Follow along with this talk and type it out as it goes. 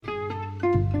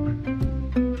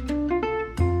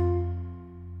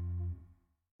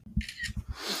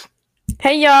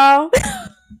Hey y'all!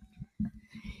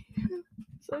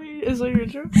 Is that your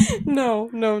intro?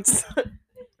 No, it's not.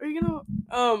 Are you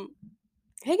gonna?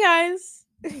 Hey guys!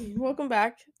 Welcome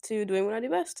back to Doing What I Do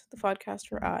Best, the podcast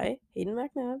where I, Haydn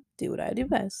McNabb, do what I do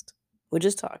best, which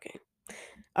is talking.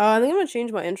 I think I'm gonna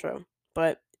change my intro,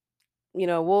 but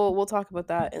we'll talk about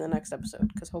that in the next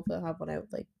episode because hopefully I'll have one out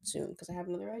soon because I have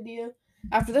another idea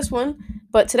after this one.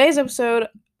 But today's episode,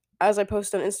 as I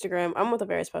post on Instagram, I'm with a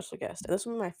very special guest, and this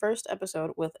will be my first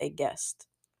episode with a guest,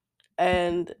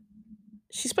 and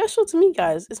she's special to me,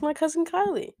 guys. It's my cousin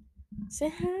Kylie.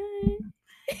 Say hi.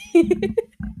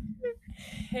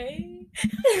 Hey.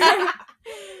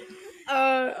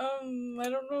 I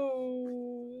don't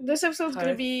know. This episode's Hi.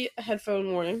 gonna be a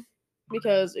headphone warning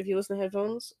because if you listen to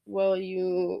headphones while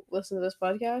you listen to this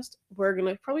podcast, we're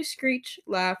gonna probably screech,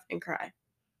 laugh, and cry.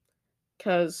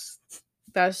 Cause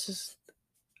that's just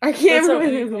I can't. That's how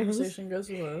really any do this. conversation goes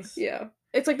with us. Yeah,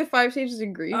 it's like the 5 stages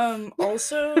of grief.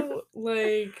 Also,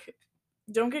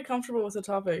 don't get comfortable with the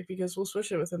topic because we'll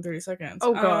switch it within 30 seconds.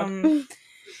 Oh god.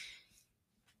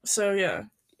 So yeah.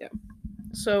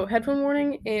 So headphone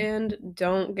warning, and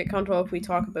don't get comfortable if we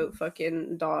talk about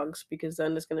fucking dogs because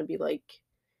then it's gonna be like,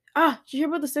 did you hear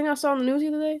about this thing I saw on the news the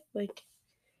other day?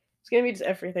 It's gonna be just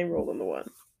everything rolled into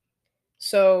one.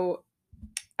 So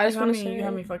I just want to say you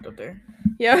had me fucked up there.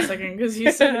 Yeah. For a second, because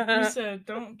you said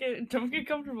don't get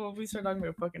comfortable if we start talking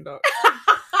about fucking dogs.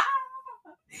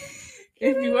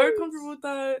 If you are comfortable with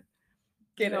that,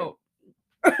 get help.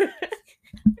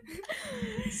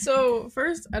 So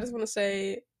first, I just want to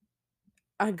say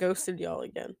I ghosted y'all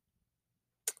again.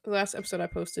 The last episode I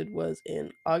posted was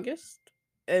in August,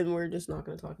 and we're just not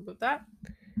going to talk about that.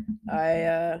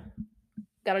 I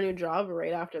got a new job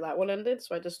right after that one ended,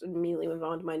 so I just immediately moved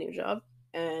on to my new job.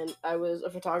 And I was a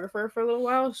photographer for a little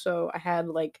while, so I had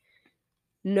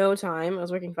no time. I was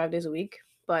working 5 days a week,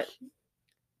 but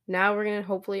now we're gonna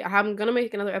hopefully. I'm gonna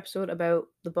make another episode about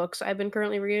the books I've been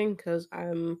currently reading because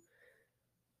I'm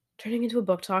turning into a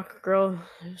book talk girl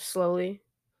slowly.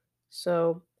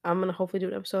 So I'm gonna hopefully do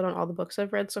an episode on all the books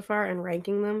I've read so far and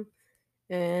ranking them.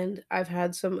 And I've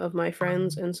had some of my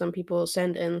friends and some people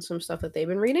send in some stuff that they've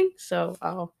been reading, so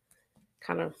I'll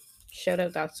kind of shout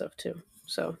out that stuff too.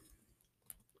 So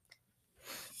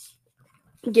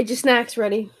get your snacks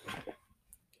ready,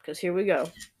 because here we go.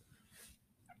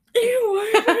 Ew,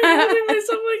 why am I holding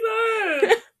myself like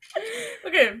that?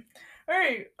 Okay,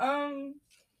 alright,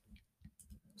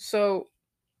 So,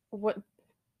 what?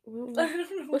 I don't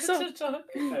know What's what up? to talk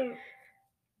about.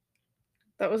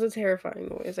 That was a terrifying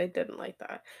noise. I didn't like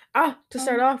that. To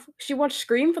start off, she watched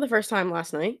Scream for the first time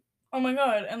last night. Oh my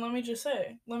god, and let me just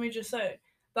say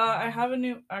that I have a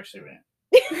new... Actually, wait.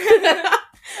 Let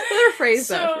her phrase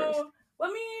that first. So,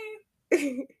 let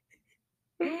me...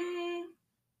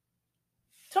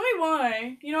 Tell me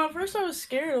why. At first I was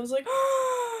scared. I was like,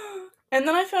 and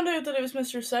then I found out that it was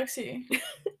Mr. Sexy.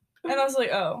 And I was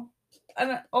like, oh.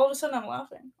 And all of a sudden I'm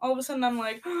laughing. All of a sudden I'm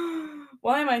like,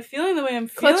 why am I feeling the way I'm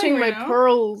feeling Clutching right my now?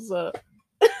 pearls.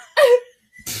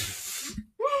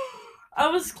 I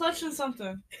was clutching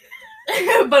something.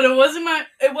 But it was my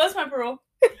pearl.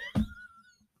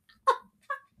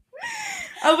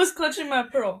 I was clutching my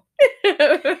pearl.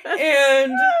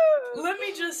 And let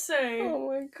me just say... Oh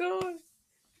my god.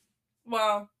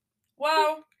 Wow.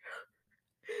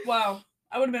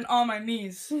 I would have been on my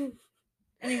knees.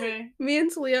 Anyway. Me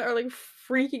and Talia are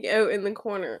freaking out in the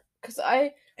corner.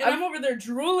 I'm over there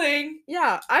drooling.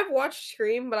 Yeah, I've watched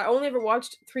Scream, but I only ever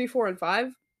watched 3, 4, and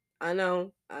 5. I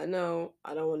know. I don't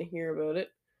want to hear about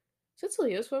it. Is it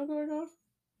Talia's phone going off?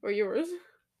 Or yours?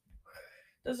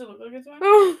 Does it look like it's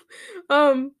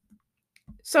mine?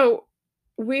 So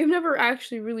we've never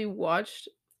actually really watched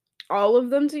all of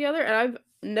them together, and I've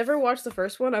never watched the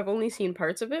first one. I've only seen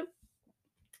parts of it.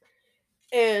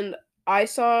 And I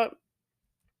saw,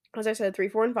 as I said, 3,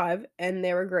 4, and 5, and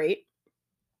they were great.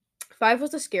 5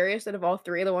 was the scariest out of all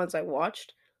 3 of the ones I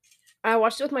watched. I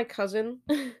watched it with my cousin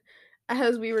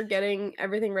as we were getting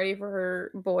everything ready for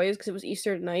her boys because it was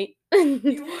Easter night.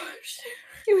 You watched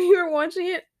it? We were watching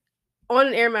it on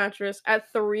an air mattress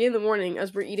at 3 a.m.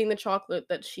 as we're eating the chocolate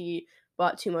that she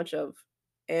bought too much of.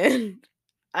 And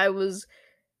I was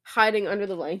hiding under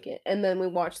the blanket. And then we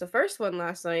watched the first one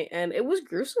last night, and it was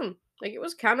gruesome. It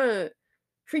was kind of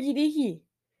freaky deaky.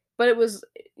 But it was,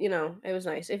 it was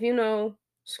nice. If you know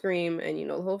Scream and you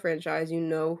know the whole franchise, you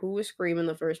know who was Scream in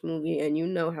the first movie, and you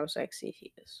know how sexy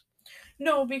he is.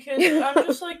 No, because I'm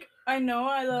just I know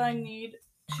that I need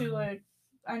to,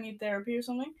 I need therapy or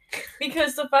something.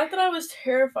 Because the fact that I was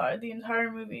terrified the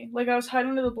entire movie, I was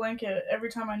hiding under the blanket every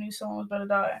time I knew someone was about to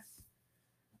die.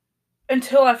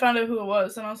 Until I found out who it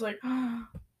was, and I was like,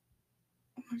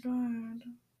 my god.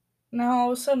 Now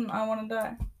all of a sudden I want to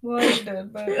die. Well, I already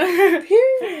did, but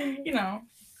you know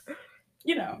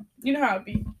how it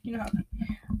be. You know how it be.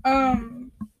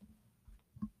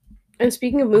 And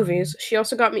speaking of movies, she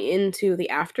also got me into the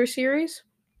After series,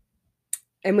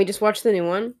 and we just watched the new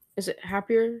one. Is it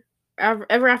Happier?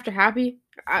 Ever After Happy?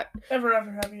 Ever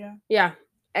After Happy, yeah. Yeah,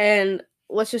 and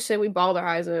let's just say we bawled our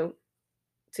eyes out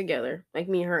together, like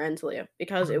me, her, and Talia,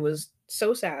 because it was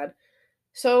so sad.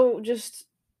 So just,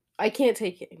 I can't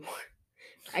take it anymore.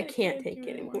 I can't take it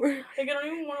anymore. Like, I don't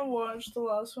even want to watch the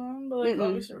last one, but like,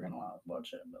 obviously we're gonna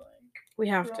watch it, but like, we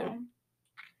have to.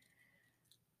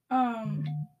 Um,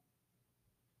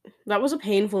 that was a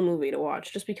painful movie to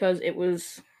watch, just because it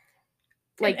was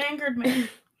like it angered me.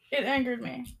 It angered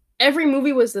me. Every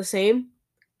movie was the same,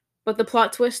 but the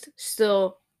plot twist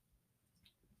still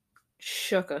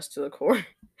shook us to the core.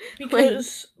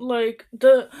 Because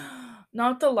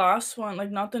not the last one, like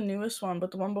not the newest one,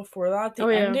 but the one before that, the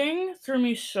ending threw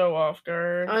me so off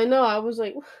guard. I know, I was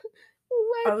like,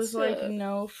 what? I was like,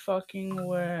 no fucking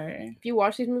way. If you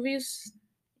watch these movies,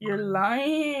 you're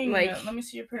lying. Like, let me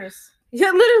see your purse.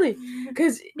 Yeah, literally.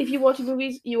 Because if you watch the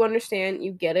movies, you understand,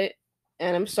 you get it,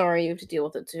 and I'm sorry you have to deal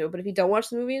with it too. But if you don't watch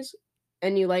the movies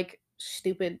and you like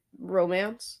stupid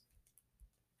romance,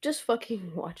 just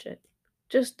fucking watch it.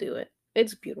 Just do it.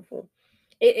 It's beautiful.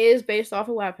 It is based off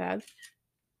of Wattpad.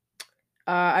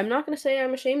 I'm not gonna say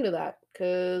I'm ashamed of that,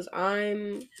 because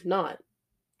I'm not.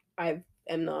 I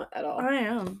am not at all. I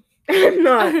am. I'm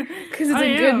not, because it's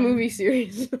a good movie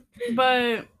series.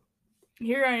 But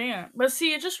here I am. But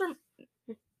see, it just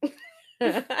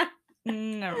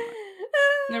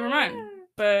never mind.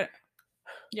 But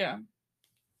yeah.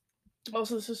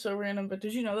 Also, this is so random, but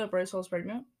did you know that Bryce Hall's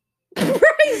pregnant?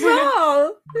 Bryce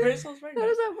Hall? Bryce Hall's pregnant. How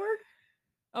does that work?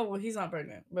 Oh, well, he's not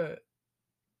pregnant, but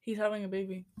he's having a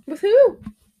baby. With who?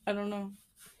 I don't know.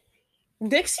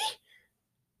 Dixie?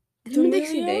 Did him and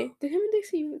Dixie date? Did him and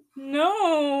Dixie?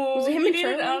 No. Was it him he and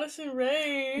dated Charlie? Addison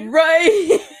Rae.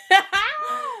 Right.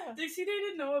 Dixie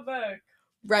dated Noah Beck.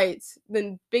 Right.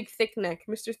 Then Big Thick Neck.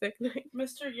 Mr. Thick Neck.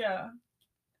 Yeah.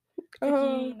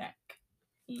 Thicky neck.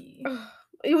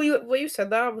 When you said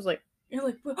that, I was like, you're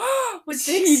like, was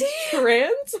Dixie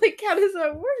trans? Like, how does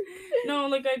that work? No,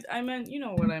 like, I meant, you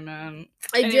know what I meant.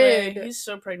 I did. He's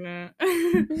so pregnant.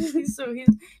 You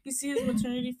see his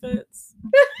maternity fits.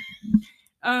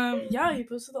 Yeah, he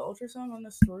posted the ultrasound on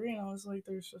the story, and I was like,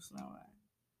 there's just no way.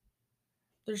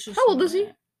 There's just How old is he?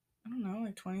 I don't know,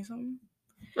 like 20 something.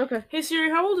 Okay. Hey Siri,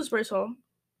 how old is Bryce Hall?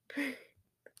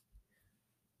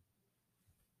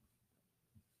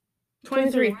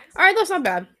 23. Alright, that's not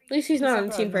bad. At least he's not on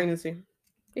teen pregnancy. At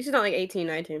least he's not like 18,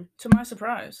 19. To my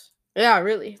surprise. Yeah,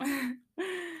 really.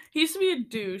 He used to be a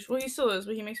douche. Well, he still is,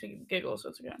 but he makes me giggle, so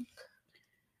it's okay.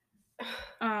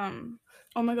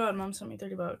 Oh my god, Mom sent me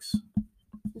 $30.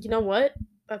 You know what?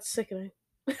 That's sickening.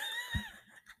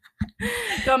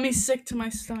 Got me sick to my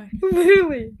stomach.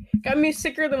 Literally. Got me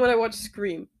sicker than when I watched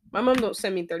Scream. My mom don't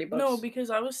send me $30. No, because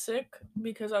I was sick,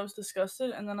 because I was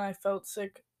disgusted, and then I felt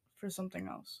sick for something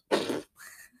else.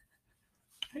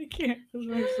 I can't.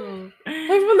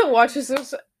 Everyone that watches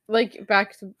this, like,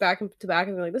 back to back, and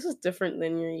they're like, this is different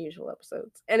than your usual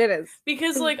episodes. And it is.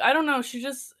 Because, like, I don't know,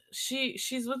 she's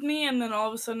with me, and then all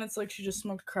of a sudden it's like she just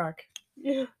smoked crack.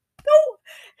 Yeah. No!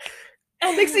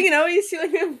 Next thing you know, you see,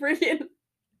 like, a freaking...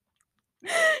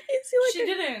 She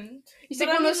didn't. You see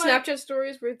one of those Snapchat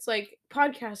stories where it's like,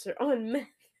 podcasts are on meth.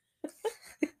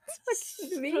 It's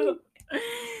like, me.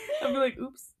 I'll be like,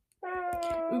 oops.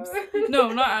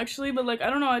 No, not actually, but like, I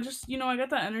don't know, I just, I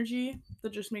got that energy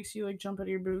that just makes you like jump out of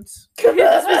your boots. It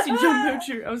just makes you jump out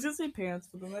your, I was gonna say pants,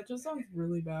 but then that just sounds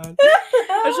really bad.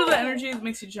 I show the energy that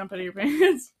makes you jump out of your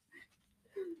pants.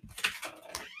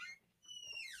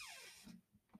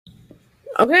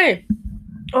 Okay.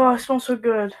 Oh, it smells so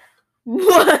good.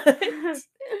 What?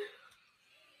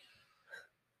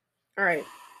 Alright,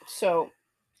 so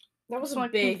that was a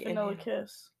big vanilla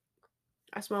kiss.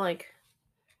 I smell like,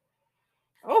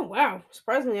 oh wow,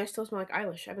 surprisingly I still smell like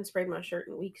Eilish. I haven't sprayed my shirt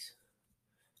in weeks.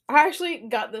 I actually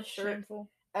got this shirt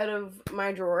out of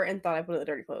my drawer and thought I put it in the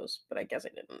dirty clothes, but I guess I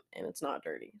didn't, and it's not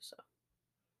dirty, so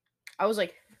I was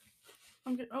like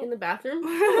in the bathroom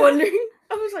wondering,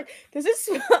 I was like, does it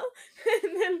smell?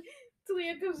 And then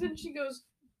Talia comes in, she goes,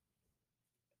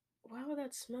 why would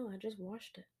that smell? I just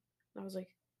washed it. And I was like,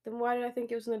 then why did I think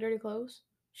it was in the dirty clothes?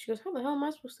 She goes, how the hell am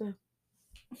I supposed to know?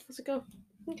 Let's go.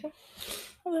 Okay.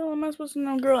 How the hell am I supposed to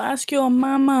know, girl? Ask your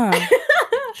mama.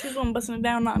 She's the one busting it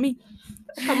down, not me.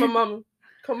 Call my mama.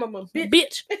 Call my mama.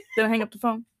 Bitch. Then I hang up the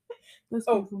phone. Let's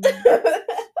go.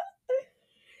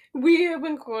 We have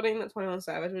been quoting the 21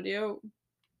 Savage video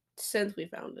since we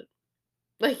found it.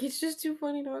 Like, it's just too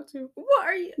funny not to. What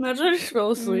are you? Imagine I just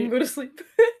fell asleep. Go to sleep.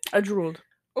 I drooled.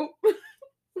 Oh.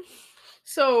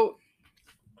 So,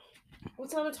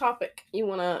 what's on a topic you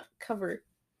want to cover?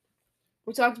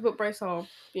 We talked about Bryce Hall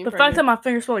being The fact that my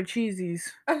fingers smell like cheesies.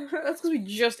 That's because we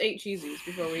just ate cheesies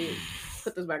before we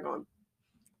put this back on.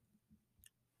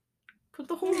 Put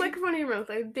the whole microphone in your mouth.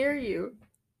 I dare you.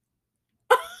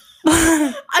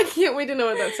 I can't wait to know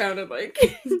what that sounded like.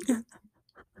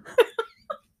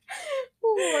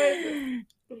 What?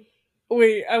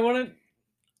 Wait, I want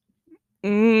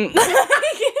to...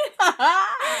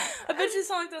 I bet you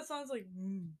sound like that sounds like...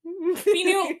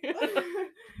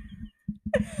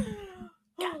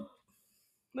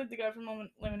 Like the guy from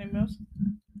Lemonade Mills.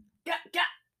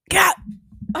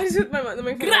 I just hit my mouth. The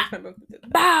microphone my mouth.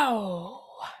 Bow!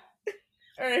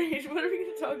 Alright, what are we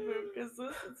going to talk about? Because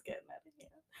this is getting out of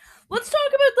hand. Let's talk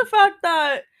about the fact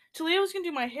that Talia was going to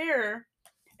do my hair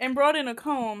and brought in a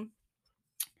comb.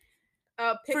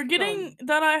 Forgetting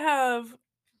that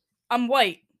I'm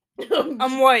white.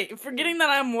 I'm white. Forgetting that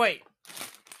I'm white.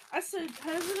 I said,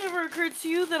 has it ever occurred to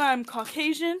you that I'm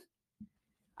Caucasian?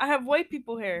 I have white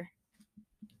people hair.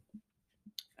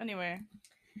 Anyway.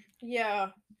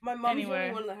 Yeah. My mom's the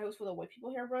only one in the house with a white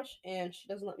people hairbrush, and she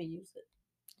doesn't let me use it.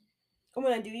 And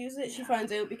when I do use it, she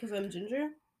finds out because I'm ginger,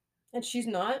 and she's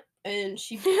not, and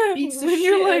she beats the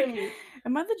shit out of me.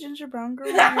 Am I the ginger brown girl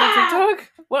on TikTok?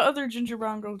 What other ginger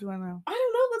brown girl do I know? I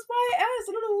don't know. That's why I asked.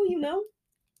 I don't know who you know.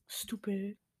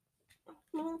 Stupid.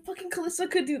 Well, fucking Calissa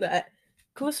could do that.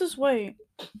 Calissa's white.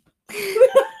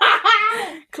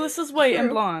 Calissa's white and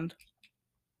blonde.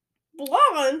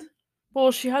 Blonde?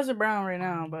 Well, she has it brown right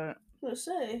now, but... I'm gonna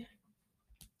say.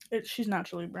 She's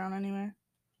naturally brown anyway.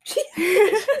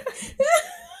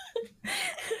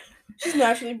 She's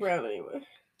naturally brown anyway.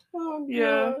 Oh,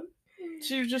 yeah. God.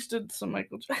 She just did some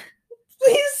Michael Jackson.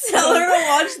 Please tell her to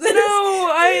watch this.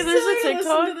 No, there's a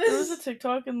TikTok. There was a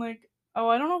TikTok and I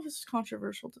don't know if this is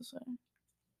controversial to say.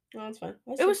 No, it's fine.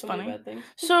 It was funny.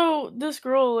 So this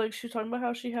girl, she was talking about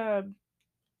how she had,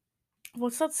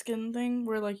 what's that skin thing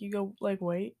where you go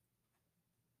white?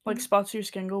 Spots of your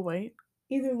skin go white?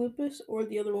 Either lupus or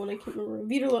the other one, I can't remember.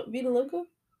 Vitiligo?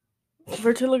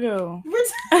 Vertigo.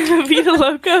 Vita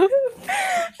Loco.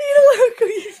 Vita Loco,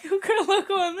 you feel girl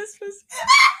loco on this pussy.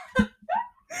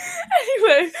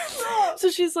 Anyway, so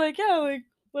she's like, yeah,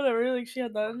 whatever, she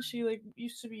had that, and she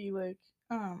used to be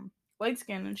light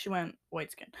skin, and she went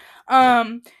white skin.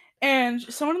 And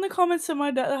someone in the comments said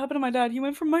that happened to my dad. He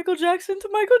went from Michael Jackson to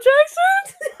Michael Jackson.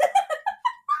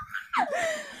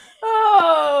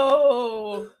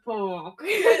 Oh, fuck.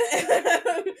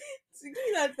 Give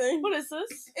me that thing. What is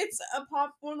this? It's a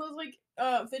pop, one of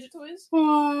those fidget toys. My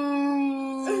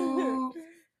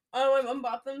mom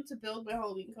bought them to build my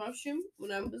Halloween costume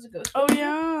when I was a ghost. Oh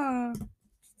yeah.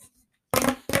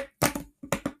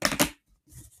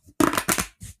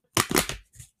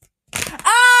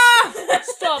 Ah!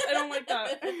 Stop! I don't like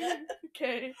that.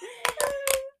 Okay.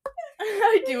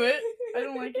 I do it. I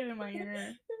don't like it in my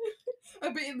ear. I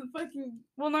bet you the fucking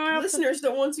listeners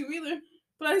don't want to either.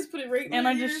 But I just put it right in and my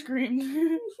I ear. just screamed.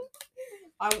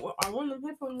 I want the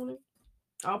headphone warning.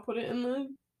 I'll put it in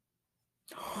the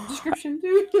description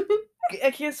too. I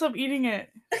can't stop eating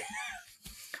it.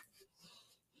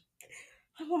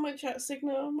 I want my chapstick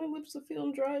now. My lips are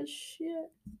feeling dry as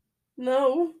shit.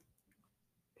 No.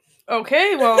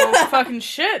 Okay, well, fucking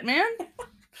shit, man.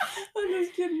 I'm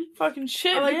just kidding. Fucking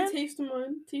shit, man. I like man. the taste of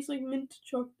mine. It tastes like mint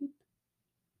chocolate.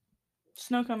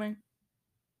 Snow coming.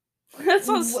 That's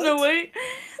not Snow White.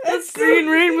 That's Green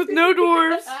Rain with no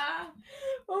dwarves.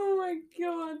 Oh my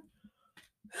god.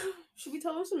 Should we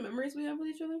tell them some memories we have with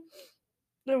each other?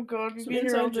 Oh god, we've been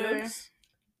here all day.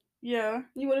 Yeah.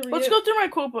 Let's go through my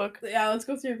quote book. Yeah, let's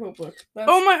go through your quote book.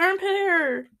 Oh, my armpit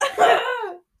hair.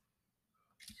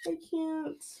 I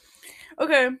can't.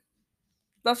 Okay.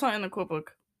 That's not in the quote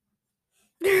book.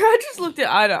 I just looked at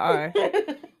eye to eye. Eye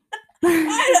to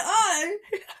eye?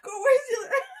 Go, where's your...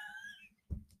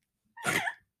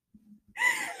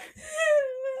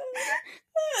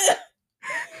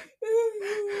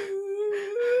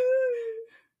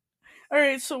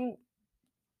 Alright, so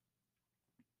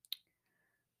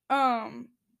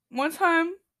one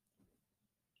time,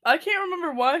 I can't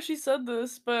remember why she said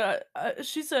this, but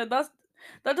she said that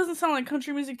doesn't sound like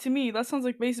country music to me. That sounds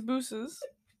like bass boosters.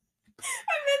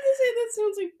 I meant to say that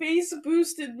sounds like bass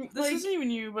boosted. This isn't even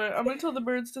you, but I'm gonna tell the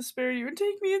birds to spare you and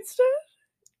take me instead.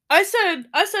 I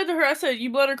said to her,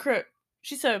 you blood or crip.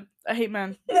 She said, I hate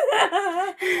men.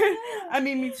 I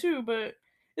mean, me too, but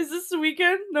is this the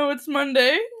weekend? No, it's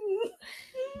Monday.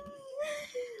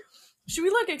 Should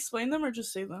we explain them or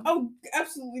just say them? Oh,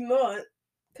 absolutely not.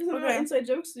 Because they're not inside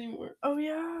jokes anymore. Oh,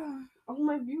 yeah. All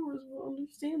my viewers will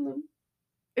understand them.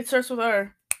 It starts with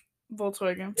R.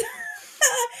 Volkswagen.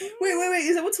 Wait.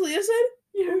 Is that what Talia said?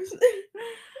 Yes.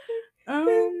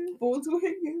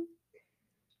 Volkswagen.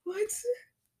 What?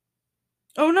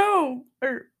 Oh, no.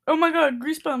 Oh, my God.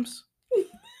 Grease bumps.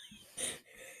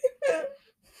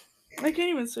 I can't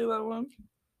even say that one.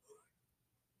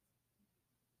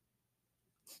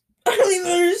 I don't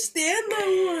even understand that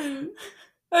one.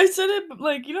 I said it,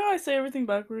 like, you know how I say everything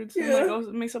backwards? Yeah. And, like,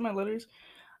 I'll mix up my letters?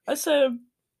 I said...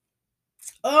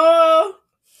 Oh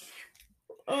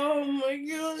my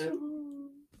god.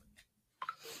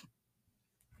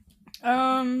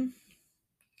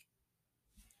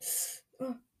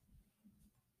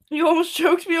 You almost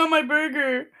choked me on my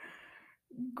burger.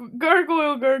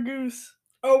 Gargoyle gargoose.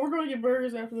 Oh, we're gonna get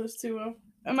burgers after this too, huh?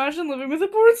 Imagine living with a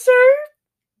porn star.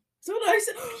 So what I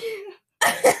said.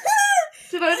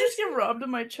 Did I just get robbed of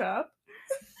my chap?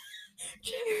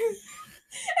 Every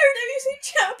time you say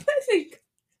chap, I think.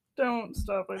 Don't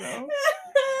stop, I know.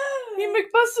 He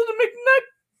McBusted a McNut.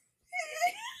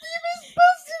 He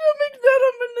McBusted a McNut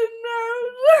on my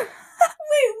nut.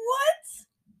 Wait, what?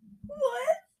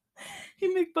 What? He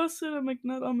McBusted a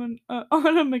McNut on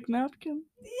a McNapkin.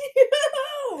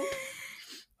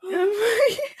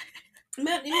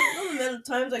 Man, you don't know the amount of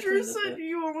times I Drew said said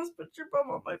you almost put your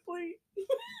bum on my plate.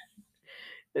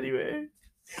 Anyway.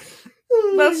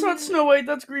 That's not Snow White,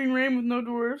 that's Green Rain with no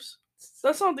dwarfs.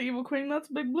 That's not the Evil Queen, that's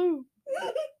Big Blue.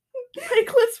 Hey,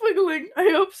 clit wiggling. I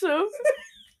hope so.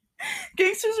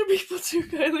 Gangsters are people too,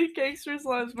 Kylie. Gangsters'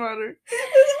 lives matter.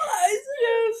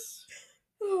 Yes.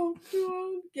 Oh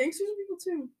god. Gangsters are people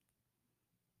too.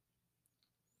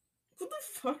 What the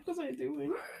fuck was I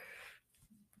doing?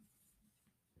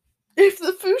 If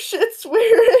the foo shit, swear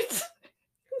it.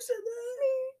 Who said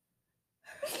that?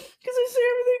 Because I say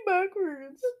everything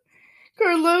backwards.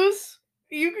 Carlos,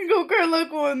 you can go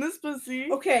Carloco on this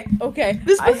pussy. Okay.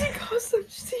 This pussy caused some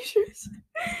seizures.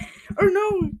 Or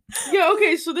no. Yeah,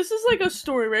 okay, so this is like a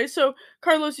story, right? So,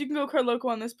 Carlos, you can go Carloco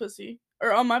on this pussy.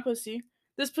 Or on my pussy.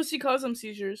 This pussy caused some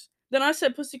seizures. Then I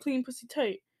said pussy clean, pussy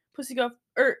tight.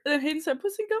 Then Haydn said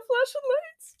pussy got flashing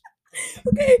lights.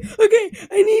 Okay,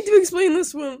 I need to explain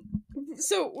this one.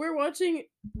 So, we're watching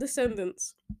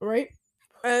Descendants, right?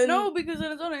 And No, because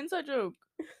then it's on an inside joke.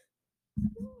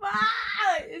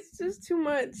 It's just too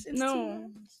much. It's No. too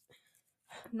much.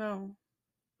 No.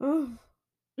 Oh.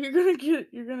 You're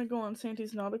gonna go on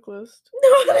Santy's Nautic list.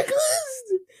 Nautic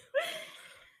list!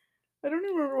 I don't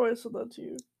even remember why I said that to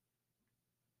you.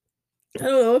 I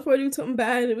don't know if I do something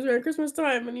bad. It was around Christmas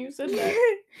time and you said that.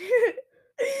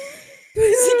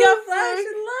 He got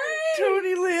flashing lights!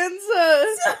 Tony Lanza!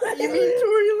 You mean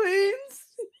Tory Lanez?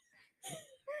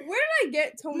 Where did I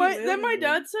get Tony Lanza? Then my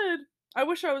dad said, I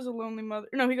wish I was a lonely mother.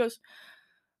 No, he goes,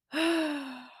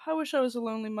 I wish I was a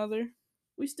lonely mother.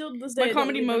 We still this My day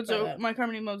comedy mode's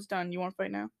done. You want to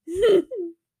fight now?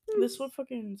 This is what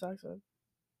fucking Zach said.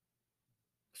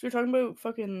 So we're talking about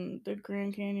fucking the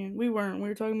Grand Canyon. We weren't. We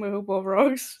were talking about Hopewell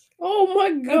Rocks. Oh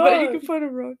my god! I bet you can find a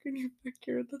rock in your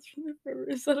backyard that's from there forever.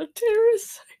 Is that a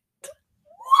terrorist site?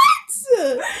 What?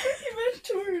 You meant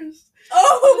tourist.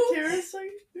 Oh! A terrorist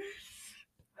site?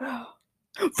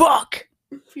 Fuck!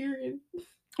 Period.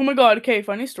 Oh my god, okay,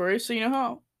 funny story. So you know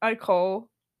how I call...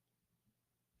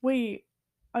 Wait,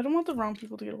 I don't want the wrong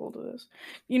people to get a hold of this.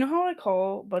 You know how I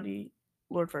call Buddy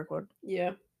Lord Farquaad?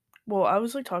 Yeah. Well, I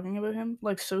was like talking about him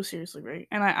like so seriously, right?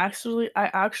 And I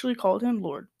actually called him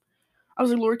Lord. I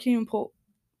was like, Lord, can you pull?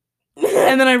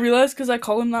 And then I realized because I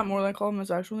call him that more than I call him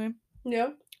his actual name. Yeah.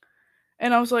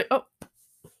 And I was like, oh.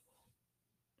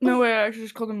 No way, I actually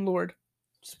just called him Lord.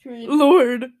 Just period.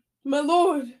 Lord. My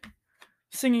lord.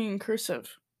 Singing in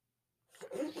cursive.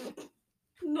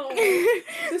 No.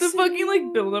 The fucking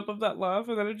like build up of that laugh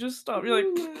and then it just stopped. You're like,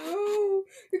 no.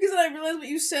 Because then I realized what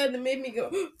you said and it made me go,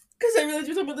 because I realized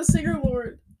you're talking about the singer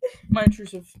Lord. My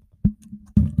intrusive.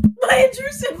 My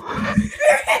intrusive.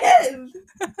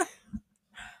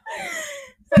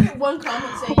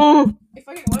 If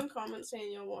I get one comment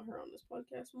saying y'all want her on this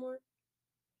podcast more,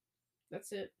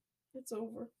 that's it. It's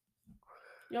over.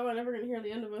 Y'all are never gonna hear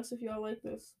the end of us if y'all like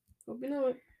this. Hope you know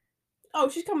it. Oh,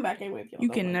 she's coming back anyway. If y'all You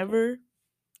don't can like never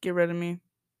get rid of me.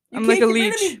 You I'm can't like a get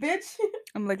leech. rid of me, bitch.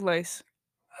 I'm like lice.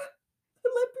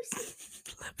 Leprosy.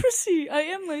 Leprosy. I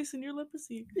am lice and you're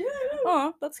leprosy. Yeah, I know.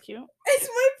 Aw, that's cute. It's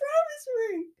my promise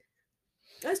ring.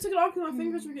 I just took it off because my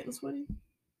fingers were getting sweaty.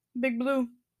 Big Blue.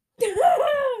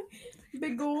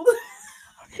 Big Gold.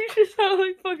 You just sound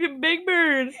like fucking Big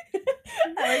Bird.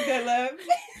 I like that laugh.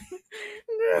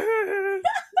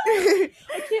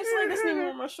 I can't slide this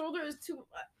anymore. My shoulder is too...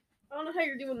 I don't know how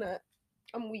you're doing that.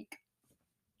 I'm weak.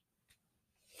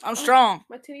 I'm strong.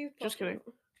 My titties. Just kidding.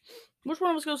 Which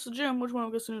one of us goes to the gym? Which one of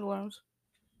us goes to noodle arms?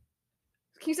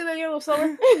 Can you say that again a little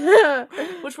slower?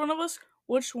 Which one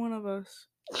of us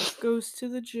goes to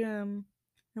the gym,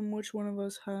 and which one of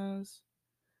us has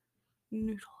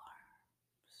noodle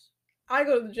arms? I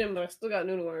go to the gym, but I still got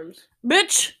noodle arms.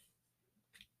 Bitch!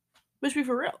 Bitch, be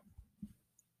for real.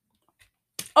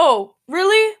 Oh,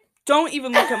 really? Don't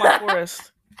even look at my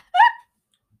forest.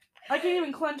 I can't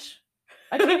even clench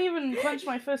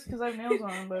my fist because I have nails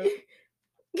on, but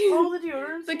all the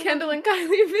deodorants. The Kendall and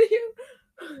Kylie video.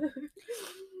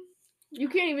 You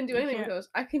can't even do anything with those.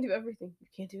 I can do everything. You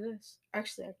can't do this.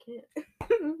 Actually, I can't.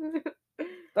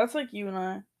 That's like you and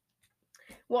I.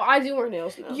 Well, I do wear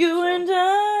nails now. You so. and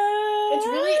I. It's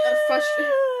really a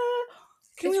frustrating.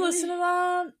 Can we listen to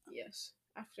that? Yes.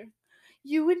 After.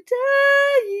 You and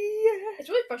I. It's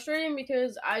really frustrating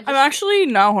because I'm actually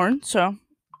now horny, so.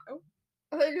 Oh.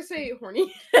 I thought you were going to say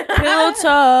horny. Pillow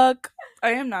talk.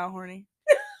 I am now horny.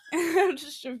 I'm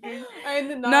just joking. I am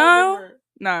the river.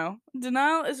 No.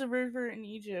 Denial is a river in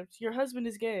Egypt. Your husband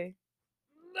is gay.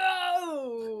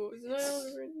 No! Is Nile a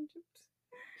river in Egypt?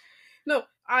 No,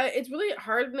 it's really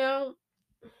hard now.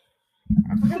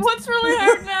 What's really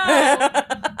hard now?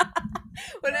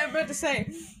 What am I about to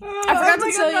say? I forgot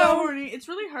to tell you. Horny. It's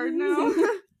really hard now.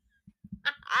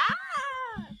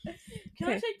 Can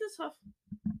I take this off?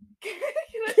 Can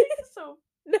I take this off?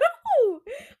 No!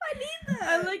 I need that!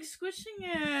 I like squishing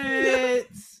it.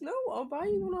 No, I'll buy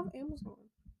you one off Amazon.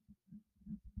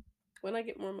 When I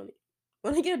get more money.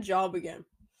 When I get a job again.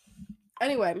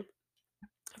 Anyway,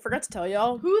 I forgot to tell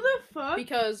y'all. Who the fuck?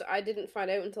 Because I didn't find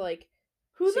out until like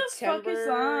Who September. the fuck is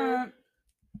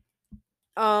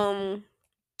that?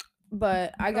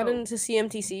 But I got into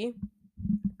CMTC,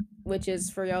 which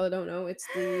is, for y'all that don't know, it's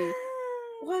the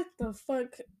what the fuck?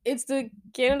 It's the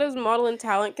Canada's Model and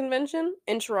Talent Convention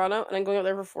in Toronto, and I'm going out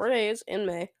there for 4 days in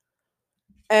May.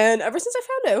 And ever since I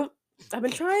found out, I've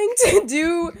been trying to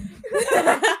do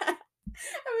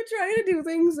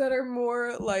things that are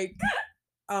more like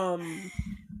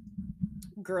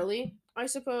girly, I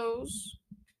suppose.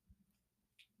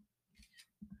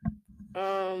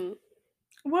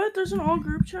 What? There's an all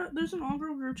group chat. There's an all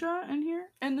girl group chat in here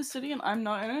in the city, and I'm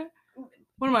not in it.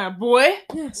 What am I, a boy?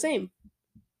 Yeah, same.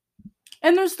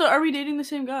 And there's the Are we dating the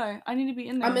same guy? I need to be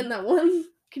in there. I'm in that one.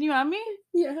 Can you add me?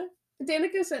 Yeah.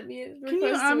 Danica sent me a request. Can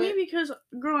you add me? Because,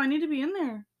 girl, I need to be in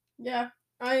there. Yeah.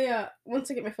 Once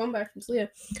I get my phone back from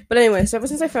Celia. But anyway, so ever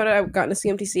since I found out I've gotten to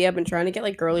CMTC, I've been trying to get,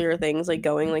 like, girlier things, like,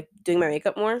 going, like, doing my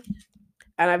makeup more.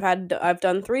 And I've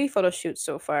done 3 photo shoots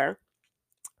so far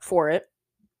for it.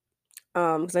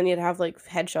 Because I need to have, like,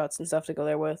 headshots and stuff to go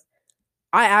there with.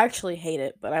 I actually hate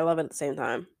it, but I love it at the same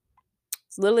time.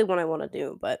 It's literally what I want to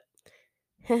do, but...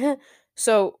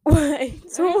 So, Are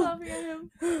you laughing at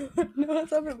him? No, I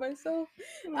love it myself.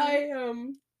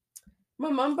 My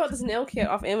mom bought this nail kit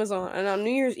off Amazon, and on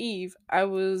New Year's Eve, I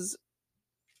was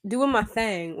doing my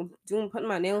thing, putting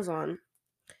my nails on.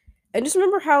 And just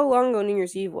remember how long ago New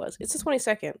Year's Eve was. It's the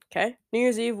 22nd, okay? New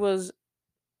Year's Eve was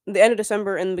the end of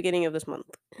December and the beginning of this month.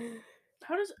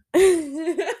 How does...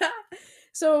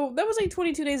 So, that was like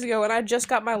 22 days ago, and I just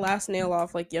got my last nail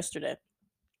off, like, yesterday.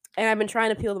 And I've been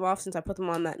trying to peel them off since I put them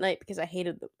on that night because I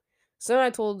hated them. So then I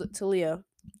told Talia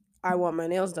I want my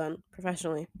nails done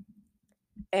professionally.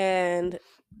 And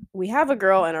we have a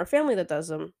girl in our family that does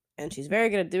them, and she's very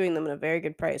good at doing them at a very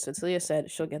good price. So Talia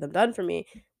said she'll get them done for me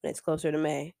when it's closer to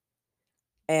May.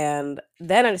 And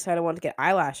then I decided I wanted to get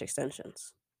eyelash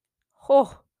extensions.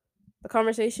 Oh, the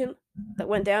conversation that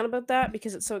went down about that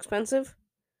because it's so expensive.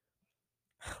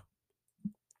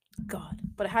 God,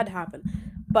 but it had to happen.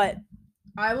 But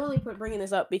I'm only bringing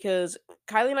this up because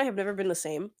Kylie and I have never been the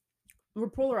same. We're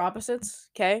polar opposites,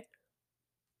 okay?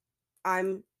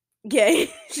 I'm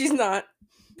gay. She's not.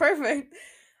 Perfect.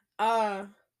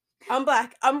 I'm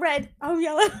black. I'm red. I'm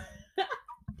yellow. Do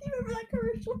you remember that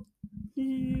commercial?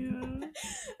 Yeah.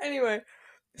 Anyway,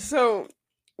 so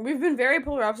we've been very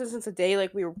polar opposites since the day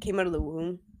like we came out of the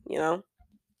womb, you know?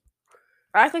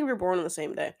 I think we were born on the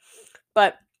same day.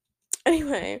 But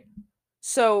anyway,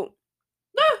 so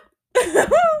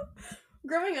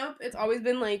growing up, it's always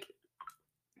been like,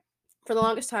 for the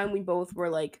longest time, we both were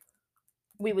like,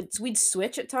 we'd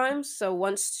switch at times. So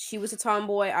once she was a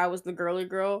tomboy, I was the girly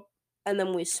girl, and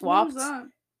then we swapped. What was that?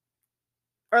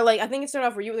 Or like, I think it started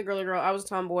off where you were the girly girl, I was a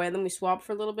tomboy, and then we swapped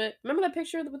for a little bit. Remember that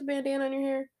picture with the bandana on your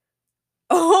hair?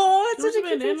 Oh, that's such a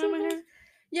cute bandana on my hair.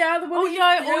 Yeah, the one. Oh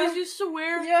yeah, I always used to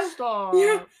wear. Yeah. Stop.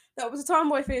 Yeah, that was a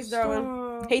tomboy face,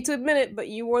 darling. Hate to admit it, but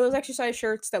you wore those exercise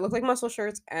shirts that look like muscle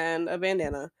shirts and a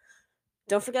bandana.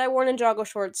 Don't forget I wore Ninjago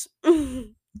shorts.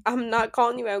 I'm not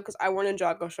calling you out because I wore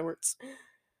Ninjago shorts.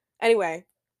 Anyway,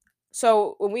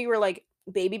 so when we were like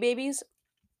babies,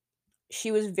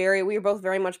 we were both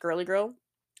very much girly girl,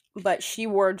 but she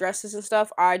wore dresses and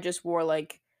stuff. I just wore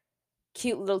like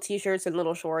cute little t-shirts and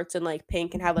little shorts and like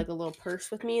pink and had like a little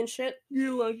purse with me and shit.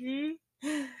 You're lucky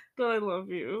that I love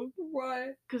you. Why?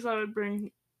 Because I would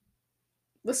bring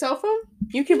The cell phone?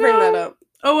 You can bring that up.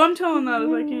 Oh, I'm telling that if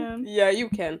I can. Yeah, you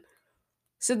can.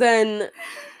 So then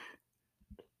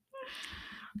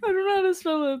I don't know how to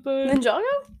spell it, but Ninjago?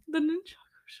 The Ninjago.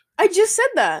 I just said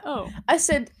that. Oh. I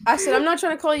said I'm not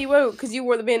trying to call you out because you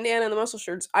wore the bandana and the muscle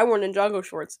shirts. I wore Ninjago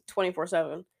shorts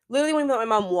 24/7. Literally wouldn't let my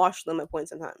mom wash them at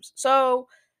points in times. So,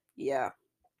 yeah.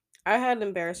 I had an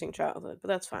embarrassing childhood, but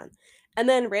that's fine. And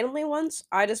then randomly once,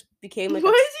 I just became like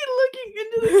Why is he looking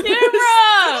into the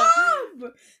camera?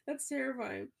 Stop! That's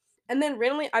terrifying. And then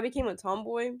randomly, I became a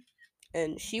tomboy,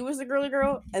 and she was the girly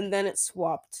girl, and then it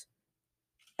swapped.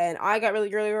 And I got really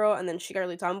girly girl, and then she got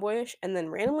really tomboyish. And then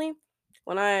randomly,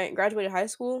 when I graduated high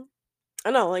school,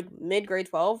 I don't know, like mid grade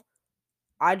 12,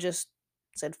 I just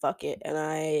said fuck it, and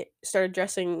I started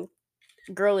dressing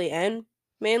girly and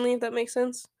manly, if that makes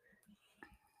sense.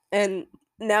 And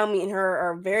now me and her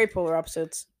are very polar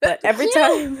opposites. But every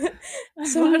time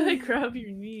Why did I grab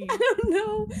your knee? I don't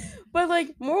know. But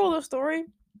like, moral of the story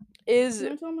is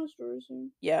Can I tell my story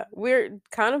soon? yeah, we're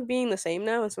kind of being the same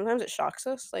now, and sometimes it shocks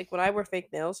us. Like when I wear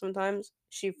fake nails, sometimes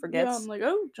she forgets. Yeah, I'm like,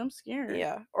 oh, jump scare.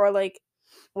 Yeah, or like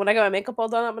when I got my makeup all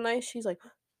done up at night, she's like,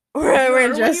 "Or I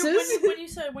wear dresses."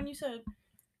 When you said,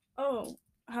 oh,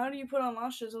 how do you put on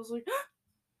lashes? I was like,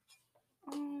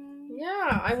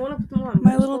 yeah, I want to put them on.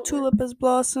 My little tulip has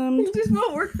blossomed. It just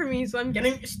won't work for me, so I'm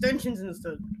getting extensions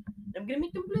instead. I'm gonna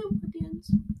make them blue at the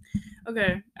ends.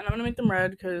 Okay, and I'm gonna make them red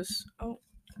because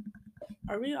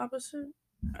are we opposite?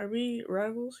 Are we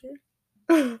rivals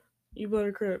here? You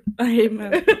better crip. I hate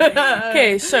men.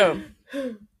 Okay, so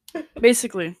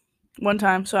basically, one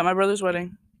time, so at my brother's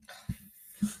wedding.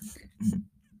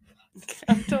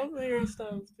 I'm telling Harry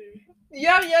Styles, dude.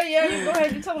 Yeah. You go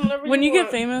ahead. You tell him whatever. When you get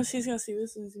famous, he's gonna see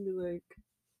this and he's gonna be like,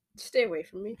 "Stay away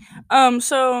from me."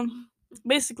 So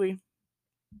basically,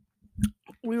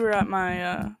 we were at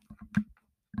my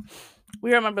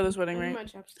brother's wedding,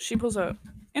 right? She pulls up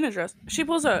in a dress. She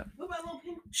pulls up.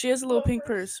 She has a little pink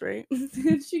purse, right?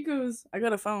 And she goes, "I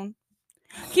got a phone."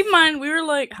 Keep in mind, we were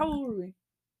like, how old were we?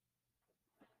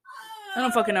 I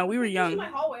don't fucking know. We were young. My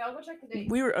hallway. I'll go check the date.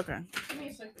 We were okay. Give me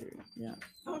a second. Yeah.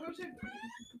 I'll go check.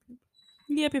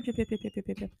 Yep.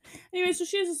 Anyway, so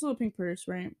she has this little pink purse,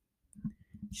 right?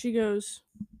 She goes.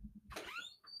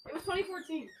 It was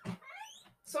 2014.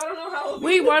 So I don't know how old.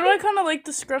 Wait, why do I kind of like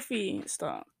the scruffy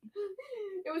stuff?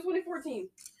 It was 2014.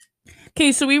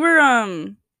 Okay, so we were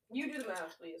You do the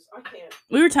math, please. I can't.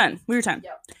 We were 10.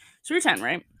 Yep. So we were 10,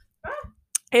 right? Ah.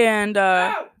 And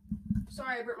Ow!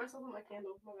 Sorry, I burnt myself with my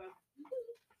candle. My bad.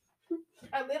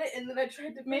 I lit it and then I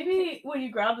tried to. Maybe when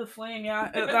you grab the flame, yeah,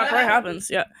 that probably happens.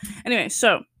 Yeah. Anyway,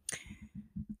 so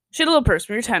she had a little purse.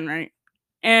 We were 10, right?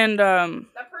 And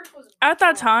that purse was at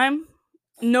that time,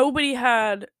 nobody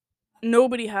had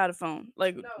a phone.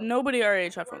 Like nobody our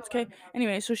age had phones. Okay.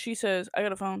 Anyway, so she says, "I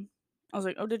got a phone." I was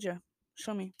like, "Oh, did you?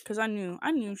 Show me," because I knew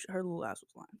her little ass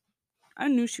was lying. I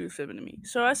knew she was fibbing to me.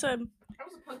 So I said, I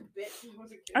was a punk bitch when I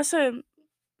was a kid. I said,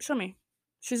 "Show me."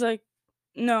 She's like,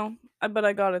 "No, but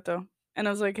I got it though." And I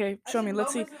was like, "Hey, show me.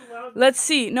 Let's see. Let's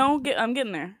see." No, I'm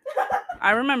getting there.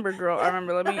 I remember, girl. I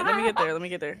remember. Let me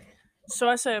get there. So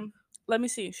I said, "Let me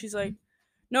see." She's like,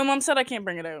 "No, Mom said I can't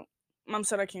bring it out. Mom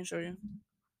said I can't show you."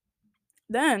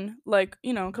 Then, like,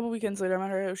 a couple weekends later, I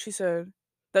met her. She said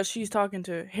that she's talking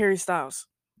to Harry Styles.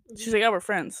 She's like, "Yeah, we're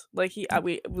friends. Like we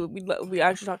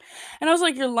actually talk." And I was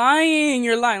like, "You're lying.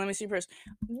 Let me see your purse.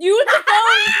 You with the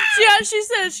phone?" Yeah,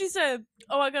 she said,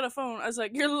 "Oh, I got a phone." I was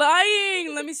like, "You're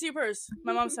lying. Let me see your purse."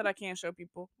 My mom said I can't show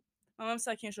people. My mom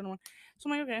said I can't show no one. So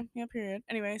I'm like, okay, yeah, period.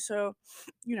 Anyway, so,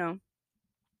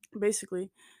 basically,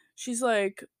 she's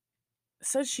like,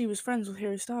 said she was friends with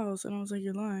Harry Styles, and I was like,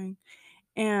 "You're lying."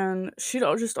 And she'd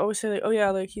just always say like, "Oh yeah,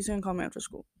 like he's gonna call me after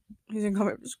school.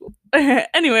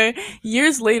 Anyway,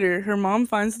 years later, her mom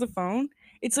finds the phone.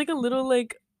 It's like a little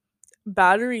like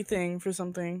battery thing for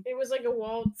something. It was like a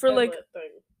wall for like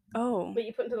thing. Oh. But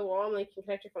you put into the wall and like you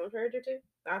connect your phone charger to.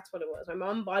 That's what it was. My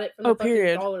mom bought it from the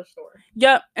fucking dollar store.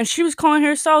 Yeah, and she was calling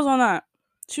Harry Styles on that.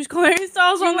 You want to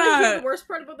hear the worst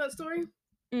part about that story?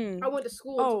 I went to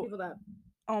school and told people that.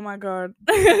 Oh my god.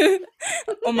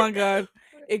 Oh my god.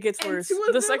 It gets worse.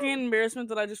 The second embarrassment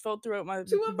that I just felt throughout my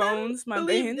bones, my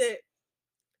veins.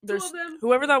 There's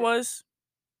whoever that was.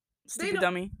 Stupid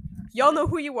dummy. Y'all know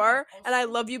who you are, and I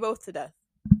love you both to death.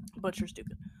 But you're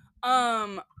stupid.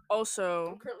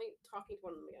 Also, I'm currently talking to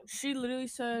one of them again. She literally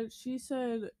said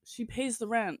she pays the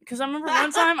rent. Because I remember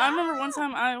one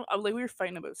time I like we were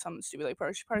fighting about something stupid.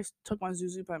 Like she probably took my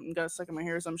Zuzu pipe and got stuck in my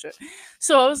hair or some shit.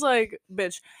 So I was like,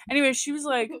 bitch. Anyway, she was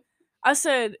like,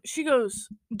 she goes,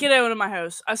 get out of my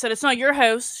house. I said, it's not your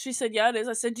house. She said, yeah, it is.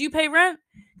 I said, do you pay rent?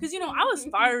 Because, I was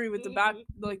fiery with the back,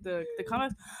 like the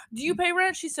comments. Do you pay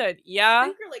rent? She said, yeah. I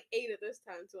think we were like 8 at this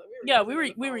time. So like,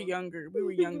 we were younger. We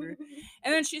were younger.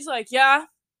 And then she's like, yeah,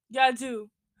 I do.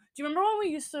 Do you remember when we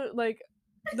used to, like,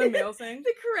 the mail thing?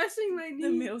 The caressing my knee. The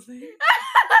mail thing.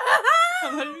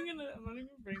 I'm not even gonna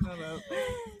bring that up.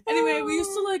 Anyway, we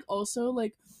used to, like, also,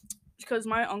 like, because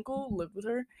my uncle lived with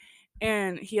her,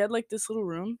 and he had, like, this little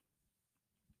room,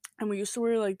 and we used to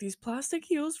wear, like, these plastic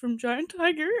heels from Giant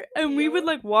Tiger, and we would,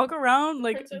 like, walk around,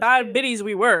 like, bad biddies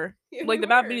we were. Like, the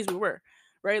bad biddies we were,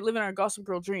 right? Living our Gossip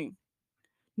Girl dream.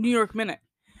 New York Minute.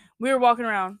 We were walking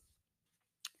around,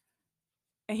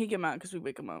 and he'd get mad because we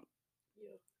wake him up.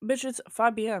 Bitch, it's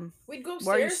 5 p.m. We'd go upstairs.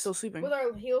 Why are you still sleeping? With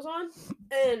our heels on,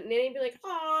 and Nanny'd be like,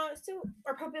 "Aw, so,"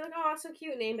 or Papa be like, "Aw, so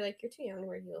cute." And Nanny'd be like, "You're too young to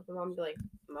wear heels." And Mom'd be like,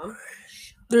 "Mom,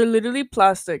 they're literally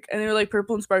plastic, and they're like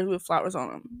purple and sparkly with flowers on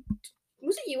them."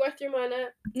 Was it you I threw mine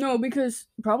at? No, because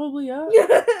probably yeah.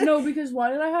 No, because why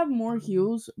did I have more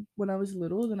heels when I was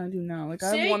little than I do now? Like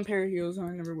I have one pair of heels and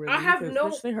I never wear them. I have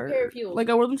no pair of heels. Like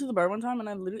I wore them to the bar one time, and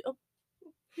I literally.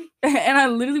 And I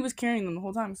literally was carrying them the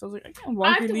whole time, so I was like, I can't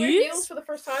walk in these. I have to wear heels for the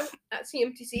first time at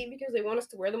CMTC because they want us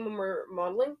to wear them when we're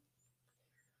modeling,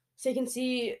 so you can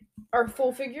see our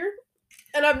full figure.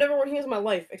 And I've never worn heels in my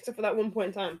life except for that one point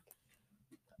in time.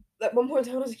 That one point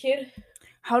in time as a kid.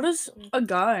 How does a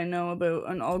guy know about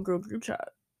an all-girl group chat?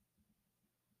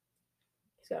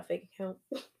 He's got a fake account.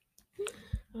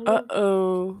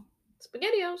 Uh-oh.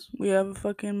 SpaghettiOs. We have a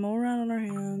fucking moron on our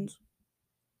hands.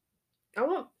 I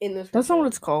want in this. That's not what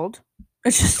it's called.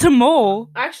 It's just a mole.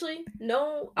 Actually,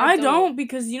 no. I don't,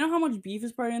 because you know how much beef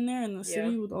is probably in there in the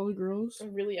city with all the girls? I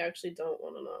really actually don't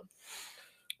want to know.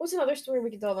 What's another story we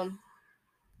could tell them?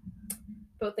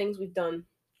 About things we've done.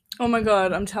 Oh my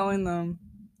god, I'm telling them.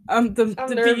 The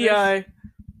PEI.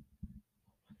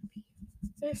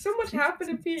 There's so much happened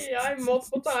in PEI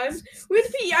multiple times. We went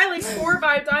to PEI like 4 or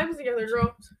 5 times together,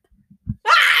 girl.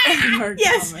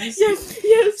 Yes.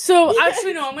 So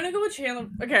actually, no. I'm gonna go with Chandler.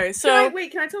 Okay, so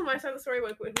wait. Can I tell my side of the story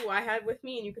with who I had with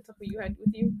me, and you can tell who you had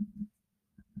with you?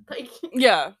 Like,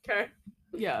 yeah. Okay.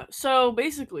 Yeah. So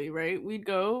basically, right? We'd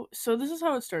go. So this is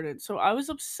how it started. So I was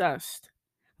obsessed.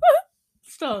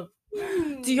 Stop.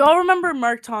 Do y'all remember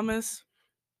Mark Thomas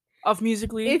of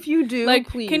Musically? If you do, like,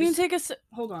 please. Can you take a?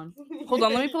 Hold on.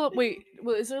 Let me pull up. Wait.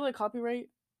 Well, is there like copyright?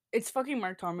 It's fucking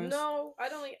Mark Thomas. No, I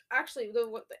don't. Actually,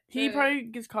 he probably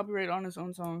gets copyright on his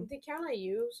own song. The account I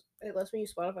use, it lets me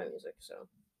use Spotify music, so.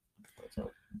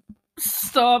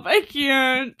 Stop! I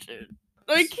can't. Do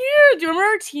you remember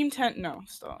our Team 10? No,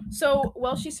 stop. So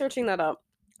while she's searching that up,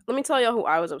 let me tell y'all who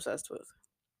I was obsessed with.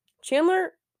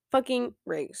 Chandler fucking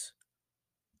Riggs.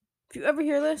 If you ever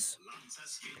hear this,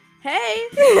 hey.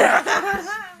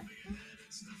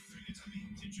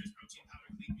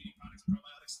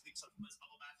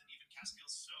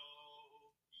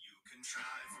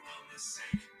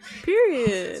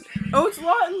 Period. Oh, it's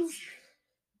Lawton's.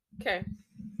 Okay.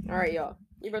 All right, y'all.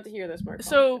 You're about to hear this, Mark.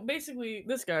 So basically,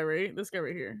 this guy, right? This guy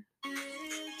right here.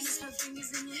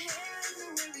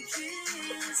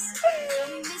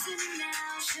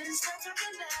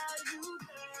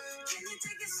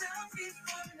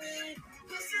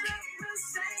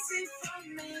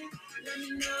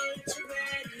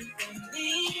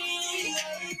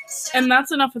 And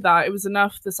that's enough of that. It was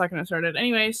enough the second I started.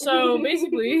 Anyway, so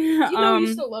basically, you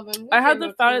still love him. I had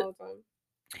the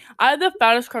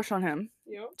fattest crush on him.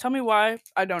 Yep. Tell me why.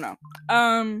 I don't know.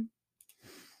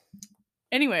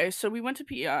 Anyway, so we went to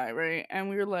PEI, right? And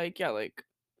we were like, yeah, like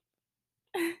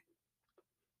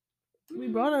we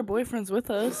brought our boyfriends with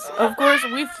us. Of course,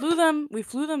 we flew them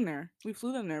there. We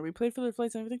paid for their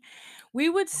flights and everything. We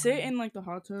would sit in like the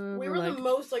hot tub. We were like, the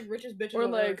most like richest bitches. Or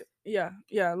like earth.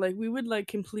 Yeah. Like we would like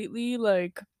completely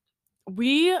like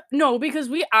because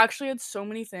we actually had so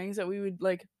many things that we would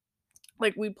like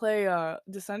we play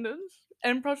Descendants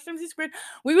and Project MC Squared.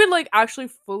 We would like actually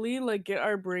fully like get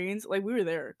our brains like we were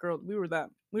there, girl. We were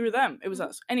them. It was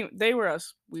us. Anyway, they were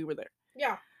us. We were there.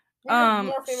 Yeah. We were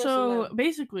more famous so than them.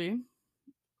 Basically,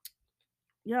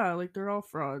 yeah, like they're all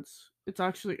frauds. It's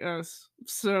actually us.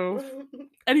 So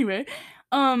anyway,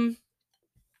 and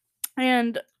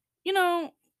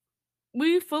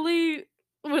we fully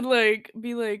would like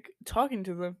be like talking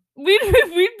to them. We'd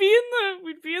be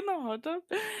in the hot tub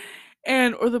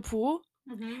and or the pool,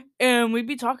 and we'd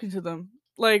be talking to them.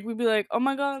 Like we'd be like, "Oh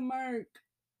my god, Mark,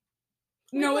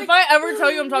 No, like- if I ever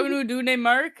tell you I'm talking to a dude named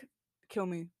Mark, kill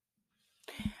me.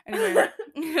 Anyway,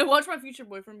 watch my future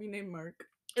boyfriend be named Mark.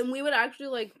 And we would actually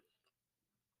like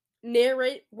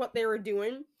narrate what they were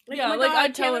doing. Like, Yeah, oh my like, God,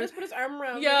 I'd tell Taylor her- just put his arm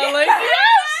around Yeah, me. like, yeah,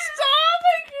 stop,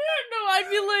 I can't. No, I'd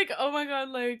be like, oh my God,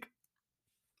 like,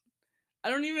 I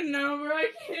don't even know where I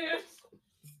can't.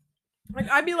 Like,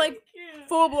 I'd be like Yeah.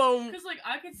 full blown. Because, like,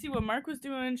 I could see what Mark was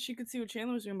doing, she could see what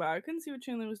Chandler was doing, but I couldn't see what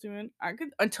Chandler was doing. I could,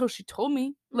 until she told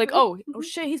me. Like, oh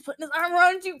shit, he's putting his arm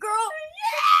around you, girl.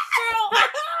 Girl.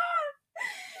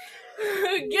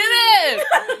 Get it!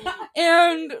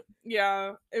 And,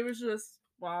 yeah, it was just,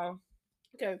 wow.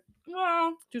 Okay,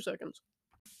 Wow. 2 seconds.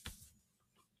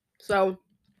 So,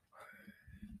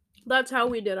 that's how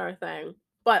we did our thing.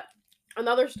 But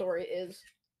another story is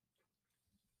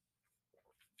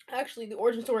actually the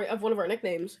origin story of one of our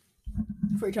nicknames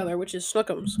for each other, which is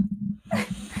Snookums.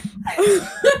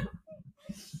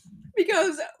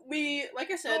 Because we, like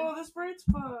I said, Oh, this braid's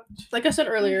fucked. like I said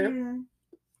earlier,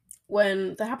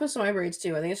 when that happens to my braids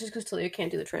too, I think it's just because Talia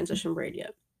can't do the transition braid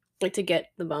yet. Like, to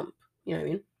get the bump. You know what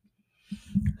I mean?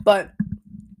 But,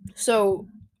 so,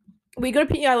 we go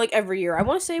to PEI, like, every year. I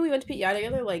want to say we went to PEI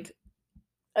together, like,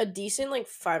 a decent, like,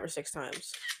 5 or 6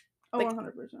 times. Oh, Like,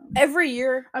 100%. Every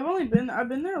year. I've been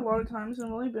there a lot of times, and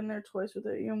I've only been there twice with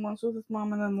it. Once with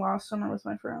mom, and then last summer with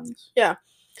my friends. Yeah.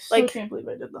 Still Like, can't believe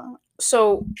I did that.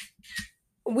 So,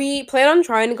 we plan on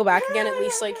trying to go back again at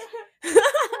least, like... I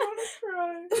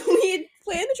want to cry. We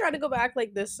plan to try to go back,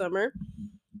 like, this summer.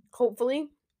 Hopefully.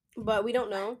 But we don't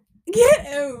know. Get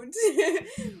out!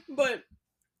 But...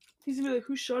 He's gonna be like,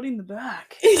 who's shot in the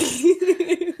back?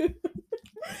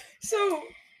 So,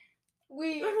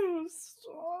 we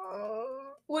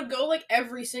would go, like,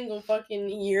 every single fucking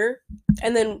year.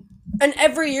 And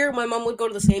every year, my mom would go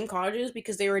to the same cottages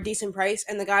because they were a decent price,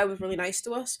 and the guy was really nice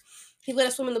to us. He let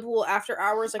us swim in the pool after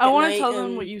hours, like, I want to tell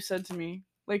them what you said to me.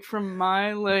 Like, from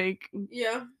my, like...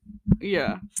 Yeah.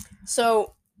 Yeah.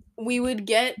 So, we would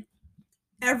get...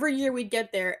 Every year we'd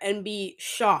get there and be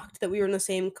shocked that we were in the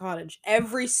same cottage.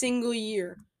 Every single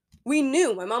year. We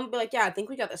knew. My mom would be like, yeah, I think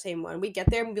we got the same one. We'd get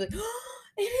there and we'd be like, oh,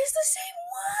 it is the same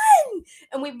one!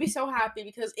 And we'd be so happy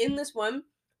because in this one,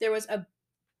 there was a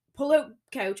pull-out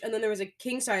couch, and then there was a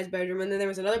king-size bedroom, and then there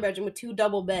was another bedroom with 2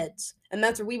 double beds. And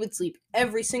that's where we would sleep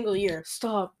every single year.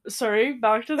 Stop. Sorry,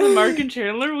 back to the Mark and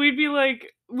Chandler. We'd be like...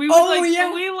 We would,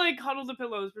 fully, like, cuddle the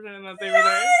pillows pretending that they were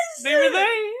there. They were there!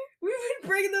 We would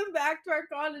bring them back to our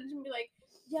cottage and be like,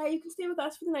 yeah, you can stay with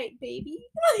us for the night, baby.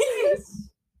 And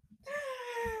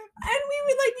we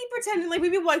would, like, be pretending, like,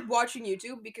 we'd be, like, watching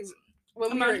YouTube because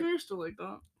when Imagine we were still like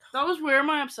that. That was where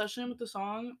my obsession with the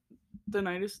song The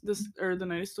Night Is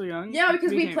Still Young. Yeah,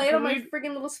 because we played on my we'd-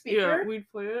 freaking little speaker. Yeah,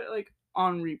 we'd play it, like,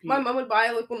 on repeat. My mom would buy,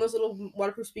 like, one of those little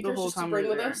waterproof speakers whole just to time bring we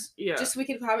were with there. us. Yeah. Just so we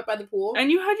could have it by the pool. And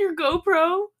you had your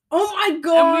GoPro. Oh my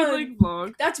god! And we'd, like,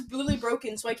 vlog. That's literally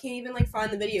broken, so I can't even, like,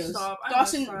 find the videos. Stop.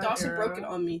 Dawson broke it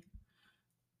on me.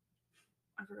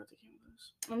 I forgot the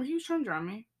cameras. Remember he was trying to drown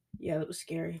me? Yeah, that was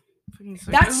scary. Fucking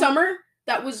psycho. That summer,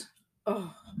 that was...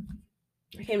 Oh.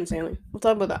 I can't even say anything. We'll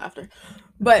talk about that after.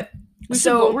 But, we're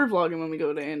vlogging when we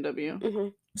go to A&W. Mm-hmm.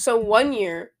 So, one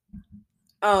year...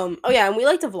 oh yeah, and we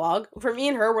like to vlog. For me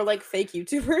and her, we're like fake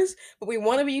YouTubers, but we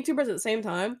want to be YouTubers at the same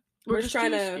time. We're just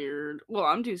trying too to... scared. Well,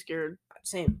 I'm too scared.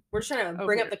 Same. We're just trying to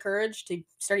bring up the courage to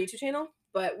start a YouTube channel,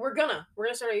 but we're gonna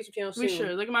start a YouTube channel soon. We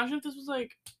should. Like, imagine if this was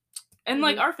like... And,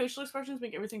 like, our facial expressions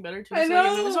make everything better, too. I So,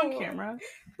 like, if it was know. on camera.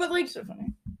 But, like... So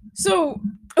funny. So,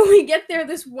 we get there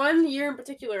this one year in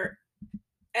particular,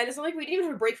 and it's not like we didn't even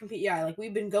have a break from PEI. Like,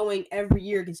 we've been going every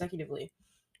year consecutively.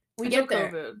 We get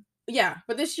there. COVID. Yeah,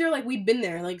 but this year, like, we'd been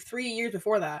there, like, 3 years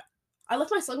before that. I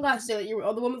left my sunglasses there, the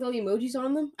one with all the emojis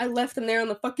on them. I left them there on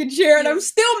the fucking chair, and I'm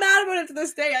still mad about it to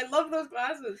this day. I love those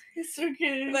glasses. It's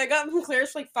okay. And I got them from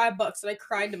Claire's for, like, $5, and I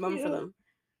cried to mom for them.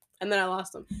 And then I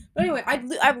lost them. But anyway,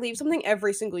 I'd leave something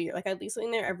every single year. Like, I'd leave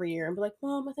something there every year and be like,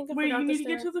 Mom, I think I forgot this you need to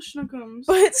there. get to the Schnookums.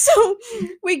 But so,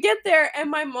 we get there, and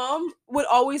my mom would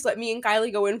always let me and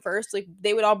Kylie go in first. Like,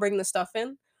 they would all bring the stuff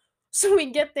in. So we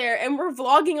get there, and we're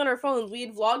vlogging on our phones. We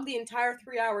had vlogged the entire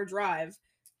 3-hour drive.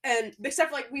 And,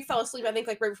 except for, like, we fell asleep, I think,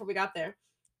 like, right before we got there.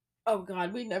 Oh,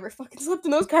 God, we never fucking slept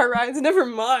in those car rides. Never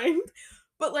mind.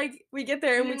 But, like, we get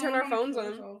there, and we turn our phones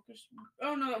on.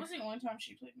 Oh, no, that was the only time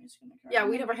she played music in the car. Yeah,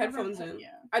 we'd have our headphones in.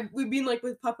 Yeah. We'd be, like,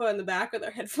 with Papa in the back with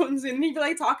our headphones in, and he'd be,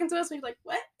 like, talking to us, and we'd be like,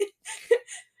 what?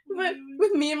 But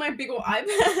with me and my big old iPad.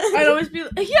 I'd always be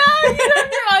like, yeah, you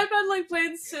have your iPad, like,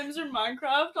 playing Sims or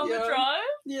Minecraft on the drive.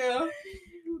 Yeah.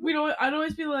 I'd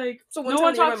always be like, So no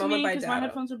one talks to me because my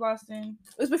headphones are blasting.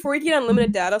 It was before we'd get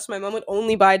unlimited data, so my mom would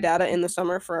only buy data in the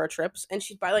summer for our trips, and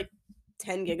she'd buy, like,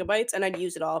 10 gigabytes, and I'd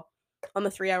use it all. on the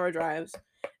 3-hour drives.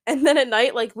 And then at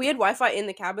night, like, we had Wi-Fi in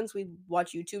the cabins. We'd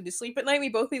watch YouTube to sleep at night.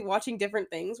 We'd both be watching different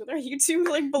things with our YouTube,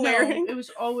 like, blaring. No, it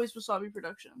was always Wasabi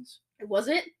Productions. Was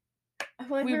it?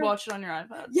 We watched it on your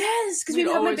iPad. Yes, because we'd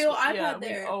have my big old iPad yeah,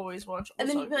 there. We always watch Wasabi and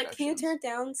then you'd be like, can you turn it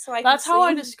down so I That's can how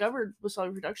I sleep? discovered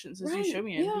Wasabi Productions, is you showed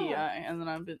me NPI, and then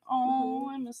I've been,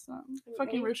 I miss them.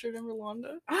 Fucking Richard and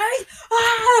Rolanda.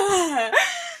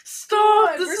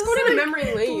 Stop! This is going to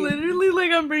memory lane. Literally,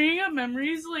 like, I'm bringing up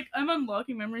memories, like, I'm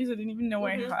unlocking memories I didn't even know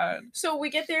I had. So we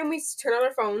get there and we turn on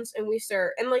our phones and we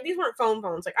start, and, like, these weren't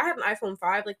phones. Like, I had an iPhone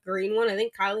 5, like, green one. I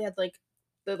think Kylie had, like,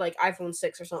 the, like, iPhone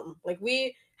 6 or something. Like,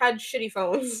 we had shitty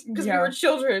phones because we were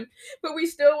children, but we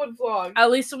still would vlog. At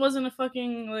least it wasn't a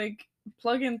fucking, like,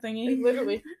 plug-in thingy. Like,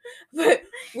 literally. But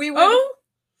we would...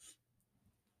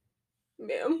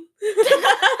 Ma'am.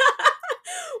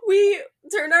 We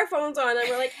turned our phones on and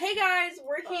we're like, hey guys,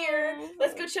 we're here.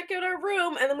 Let's go check out our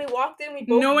room. And then we walked in. We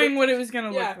both knowing what it was going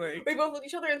to look like. We both looked at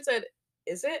each other and said,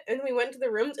 is it? And we went to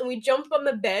the rooms and we jumped on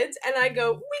the beds and I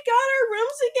go, we got our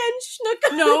rooms again,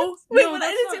 Schnook. No, Wait, no,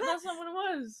 that's not what it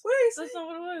was. What did I say? That's not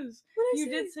what it was. What did I You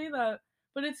say? did say that.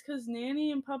 But it's because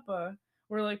Nanny and Papa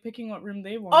were, like, picking what room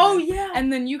they wanted. Oh, yeah.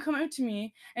 And then you come out to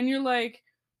me and you're like,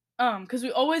 because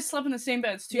we always slept in the same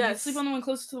beds, too. Yes. You'd sleep on the one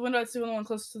closest to the window, I'd sleep on the one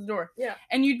closest to the door. Yeah.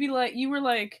 And you'd be like, you were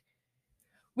like,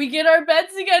 we get our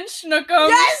beds again, Schnookums.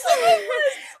 Yes!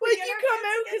 Like, you come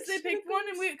out because they picked one,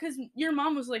 and because your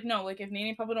mom was like, no, like, if Nanny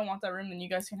and Papa don't want that room, then you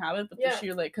guys can have it, but this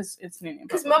year, like, because it's Nanny and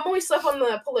Papa. Because Mom always slept on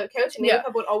the pull-out couch, and Nanny and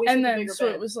Papa would always sleep in the bigger so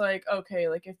bed. it was like, okay,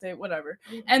 like, if they, whatever.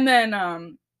 And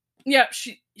then, yeah,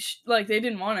 she, like, they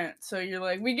didn't want it, so you're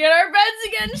like, we get our beds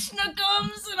again,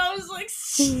 Schnookums, and I was like,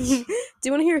 do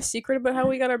you want to hear a secret about how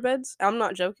we got our beds? I'm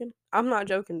not joking,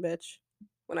 bitch,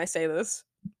 when I say this.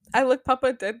 I looked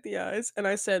Papa dead in the eyes, and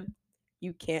I said,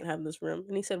 you can't have this room.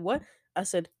 And he said, what? I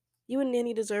said, you and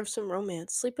Nanny deserve some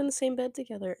romance. Sleep in the same bed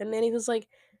together. And Nanny was like,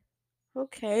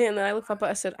 okay. And then I looked up,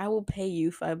 I said, I will pay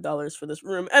you $5 for this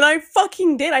room. And I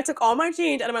fucking did. I took all my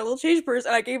change out of my little change purse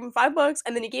and I gave him $5,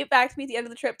 and then he gave it back to me at the end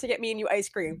of the trip to get me a new ice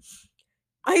cream.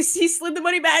 He slid the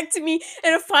money back to me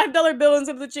in a $5 bill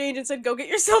instead of the change and said, go get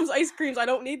yourselves ice creams. I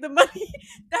don't need the money.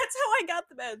 That's how I got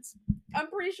the beds. I'm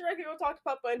pretty sure I could go talk to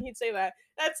Papa and he'd say that.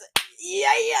 That's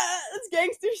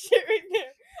gangster shit right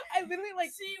there. I literally,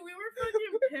 like... See, we were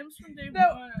fucking pimps from day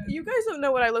one. You guys don't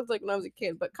know what I looked like when I was a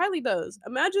kid, but Kylie does.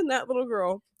 Imagine that little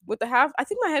girl with the half... I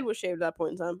think my head was shaved at that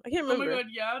point in time. I can't remember. Oh my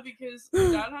god, yeah, because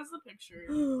Dad has the picture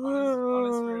on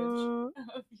his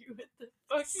fridge of you with the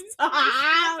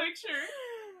fucking picture.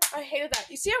 I hated that.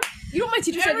 You see how... You know what my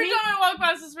teacher said to me? Every time I walk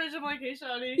past this fridge, I'm like, hey,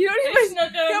 Shawty. You know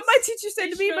what my teacher said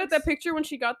to me about that picture when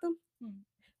she got them?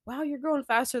 Wow, you're growing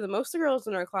faster than most of the girls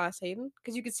in our class, Haydn.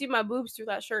 Because you could see my boobs through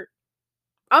that shirt.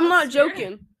 I'm not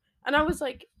joking. And I was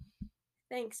like,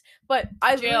 thanks. But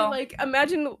I really, like,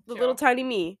 imagine the little tiny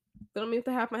me. Little me with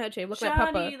the half my head shaved, looking at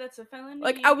Papa. That's a felony.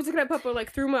 Like, I was looking at Papa,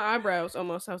 like, through my eyebrows,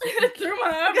 almost. I was like... through my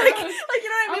eyebrows? Like, you know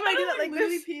what I mean? I do that, like,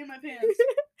 literally this. pee in my pants.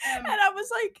 And I was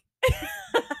like...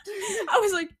 I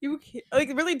was like, you can't... Like,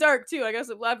 really dark, too. I guess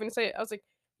I'm laughing to say it. I was like,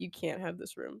 you can't have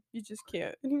this room. You just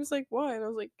can't. And he was like, why? And I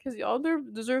was like, because y'all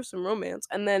deserve some romance.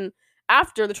 And then,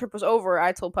 after the trip was over,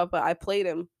 I told Papa I played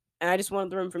him, and I just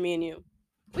wanted the room for me and you.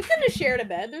 We couldn't have shared a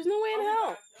bed. There's no way in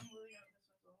hell.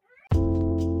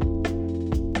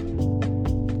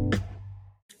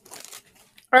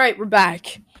 All right, we're back.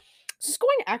 This is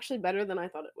going actually better than I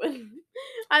thought it would.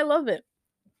 I love it.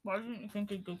 Why didn't you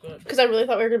think it'd go good? Because I really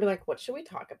thought we were going to be like, what should we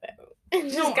talk about?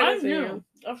 No, I knew.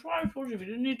 That's why I told you we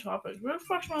didn't need topics.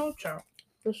 Refresh my lips out.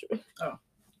 Oh.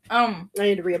 I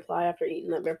need to reapply after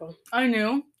eating that beer ball. I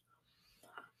knew.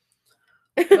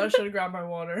 I should have grabbed my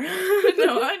water.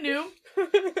 No, I knew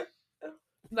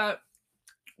that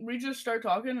we just start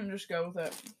talking and just go with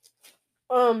it.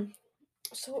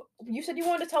 So you said you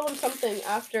wanted to tell them something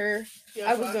after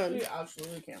I was done. I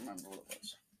absolutely can't remember what it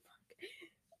was.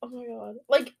 Oh my god!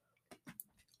 Like,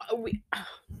 do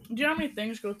you know how many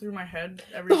things go through my head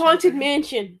every? The Haunted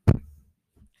Mansion.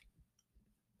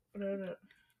 What is it?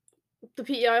 The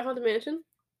PEI Haunted Mansion.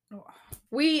 Oh.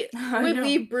 We would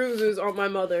leave bruises on my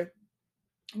mother.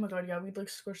 Oh my god, yeah, we'd like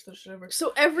squish the shit over.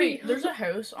 So there's a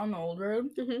house on the old road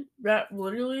that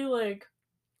literally like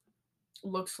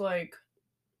looks like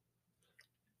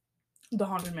the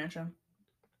Haunted Mansion.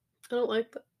 I don't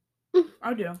like that.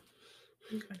 I do.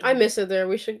 I miss it there.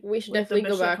 We should definitely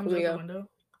go back when we go.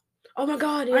 Oh my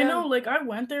god, yeah. I know, like I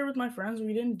went there with my friends,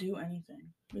 we didn't do anything.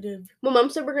 We did. Well, Mom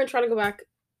said we're gonna try to go back.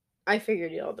 I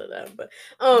figured y'all did that, but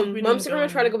Mom said we're gonna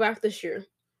try to go back this year.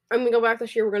 I'm gonna go back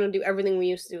this year. We're gonna do everything we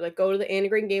used to do, like go to the Anna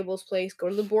Green Gables place, go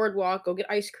to the boardwalk, go get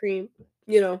ice cream.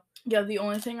 you know. Yeah, the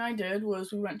only thing I did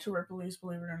was we went to Ripley's,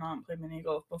 believe it or not, and played mini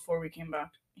golf before we came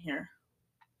back here.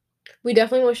 We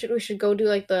definitely should go do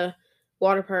like the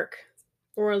water park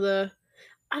or the.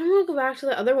 I don't want to go back to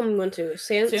the other one we went to.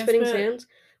 Spinning sands. Spinning spans.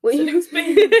 Spinning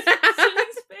spans.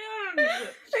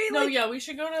 No, like, yeah, we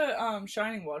should go to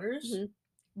Shining Waters. Mm-hmm.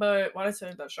 But why did I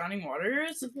say that? Shining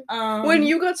Waters. When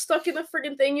you got stuck in the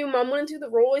freaking thing, your mom went into the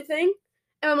rolly thing,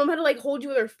 and my mom had to like hold you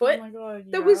with her foot. Oh my god,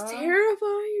 yeah. That was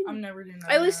terrifying. I'm never doing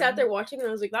that. I at least sat there watching, and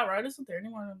I was like, that ride isn't there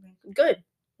anymore. I don't think. Good.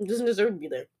 It doesn't deserve to be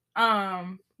there.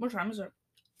 What time is it?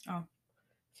 Oh.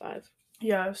 5.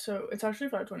 Yeah, so it's actually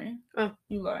 5:20. Oh,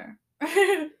 you liar.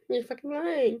 You're fucking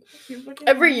lying.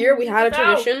 Every year we had a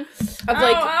tradition of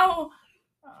like. Ow.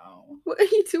 What are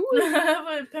you doing? I have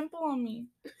a pimple on me.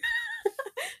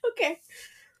 Okay.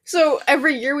 So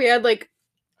every year we had like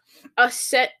a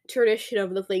set tradition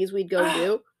of the things we'd go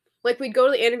do. Like we'd go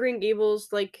to the Anna Green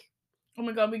Gables, like. Oh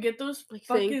my god, we get those like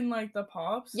fucking like the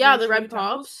pops. Yeah, the red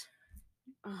pops.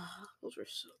 Oh, those were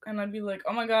so good. And I'd be like,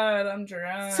 oh my god, I'm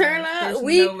drunk. There's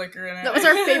no liquor in it. That was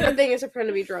our favorite thing as a friend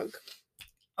to be drunk.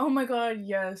 Oh my god,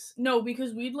 yes. No,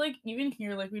 because we'd like, even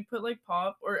here, like we'd put like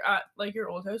pop, or at like your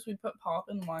old house, we'd put pop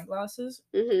in wine glasses.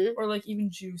 Mm-hmm. Or like even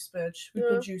juice, bitch. We'd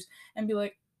put juice and be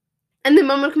like. And then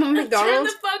mom would come up to McDonald's. Turn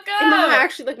the fuck up! And mom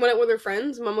actually like went out with her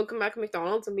friends. Mom would come back to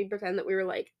McDonald's and we'd pretend that we were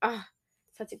like,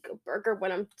 such a good burger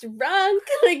when I'm drunk.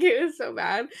 Like, it was so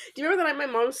bad. Do you remember the night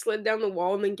my mom slid down the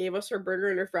wall and then gave us her burger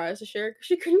and her fries to share because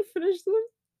she couldn't finish them?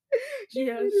 She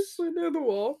just slid down the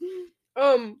wall.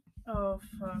 Oh,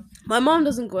 fuck. My mom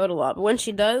doesn't go out a lot, but when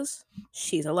she does,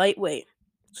 she's a lightweight.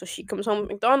 So she comes home with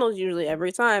McDonald's usually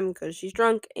every time because she's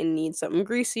drunk and needs something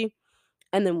greasy.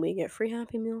 And then we get free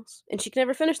Happy Meals. And she can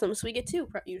never finish them, so we get 2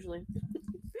 usually.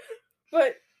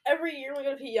 But every year we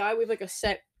go to PEI, we have like a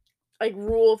set like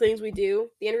rule things we do.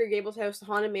 The Anna Green Gables house, the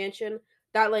Haunted Mansion,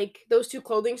 that like those 2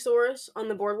 clothing stores on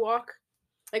the boardwalk.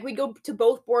 Like we'd go to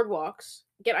both boardwalks,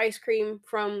 get ice cream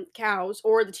from cows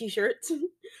or the t-shirts.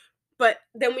 But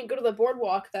then we'd go to the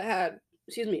boardwalk that had,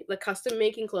 the custom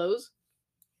making clothes.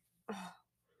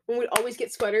 And we'd always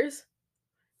get sweaters.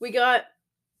 We got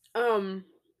Dumb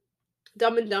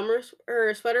and Dumber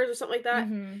or sweaters or something like that.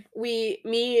 Mm-hmm.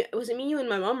 Was it me, you, and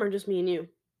my mom, or just me and you?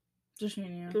 Just me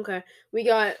and you. Okay. We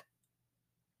got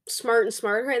Smart and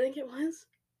Smarter, I think it was.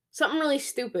 Something really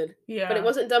stupid. Yeah. But it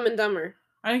wasn't Dumb and Dumber.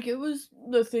 I think it was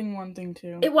the Thing 1, Thing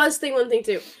 2. It was Thing 1, Thing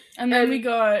 2. And then we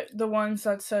got the ones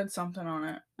that said something on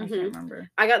it. I can't remember.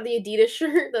 I got the Adidas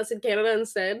shirt that said Canada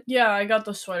instead. Yeah, I got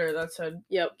the sweater that said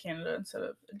Canada instead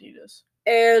of Adidas.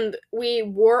 And we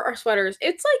wore our sweaters.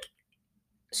 It's like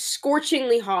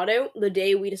scorchingly hot out the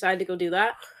day we decided to go do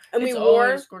that. And it's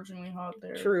always scorchingly hot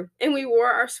there. True. And we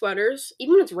wore our sweaters,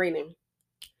 even when it's raining.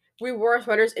 We wore our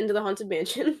sweaters into the Haunted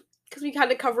Mansion because we had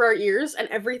to cover our ears and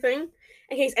everything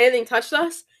in case anything touched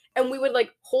us. And we would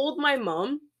like hold my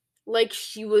mom like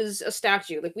she was a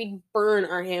statue. Like we'd burn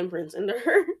our handprints into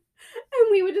her.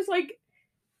 And we would just like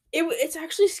it's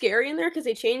actually scary in there because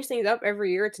they change things up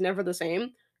every year. It's never the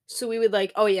same. So we would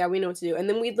like, oh yeah, we know what to do. And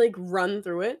then we'd like run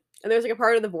through it. And there's like a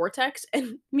part of the vortex.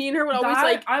 And me and her would always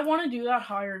like. I want to do that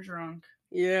high or drunk.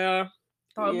 Yeah.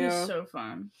 That would be so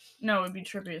fun. No, it would be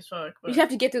trippy as fuck. But... You'd have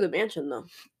to get through the mansion though.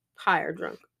 High or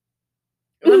drunk.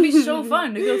 It would be so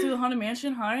fun to go through the Haunted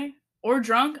Mansion high or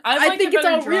drunk. I think it's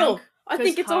all real. I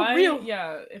think it's all real.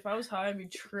 Yeah, if I was high, I'd be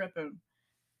tripping.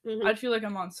 Mm-hmm. I'd feel like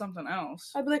I'm on something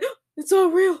else. I'd be like, it's all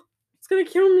real. It's gonna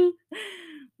kill me.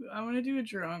 I want to do a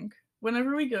drunk.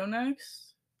 Whenever we go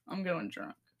next, I'm going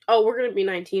drunk. Oh, we're gonna be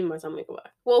 19 by the time we go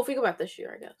back. Well, if we go back this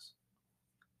year, I guess.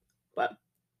 But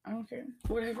I don't care.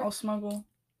 Whatever. I'll smuggle.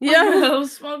 Yeah. I'll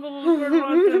smuggle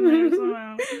vodka in there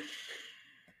somehow.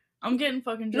 I'm getting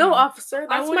fucking drunk. No, officer.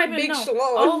 That's my big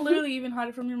shalom. I'll literally even hide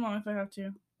it from your mom if I have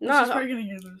to. She's probably gonna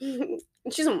hear this.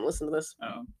 She doesn't listen to this.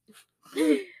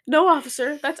 Oh. No,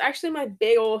 officer. That's actually my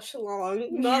big old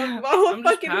shalom. Not a bottle of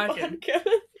fucking vodka.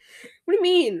 What do you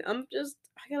mean? I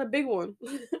got a big one.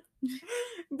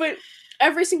 But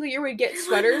every single year we'd get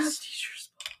sweaters.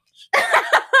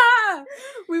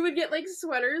 We would get like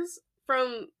sweaters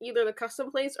from either the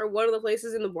custom place or one of the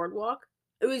places in the boardwalk.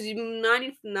 It was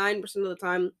 99% of the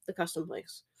time the custom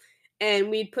place. And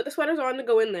we'd put the sweaters on to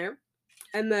go in there.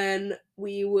 And then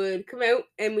we would come out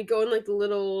and we'd go in like the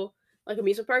little like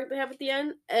amusement park they have at the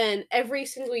end. And every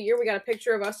single year we got a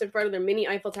picture of us in front of their mini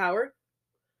Eiffel Tower.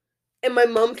 And my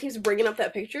mom keeps bringing up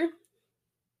that picture.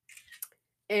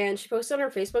 And she posted on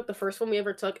her Facebook the first one we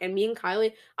ever took. And me and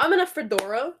Kylie, I'm in a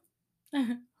fedora.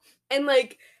 And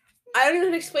like, I don't even know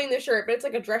how to explain this shirt, but it's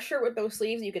like a dress shirt with those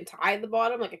sleeves you can tie at the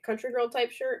bottom, like a country girl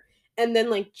type shirt. And then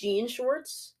like jean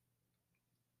shorts.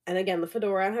 And again, the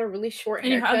fedora. I had a really short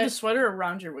And you haircut. had the sweater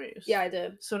around your waist. Yeah, I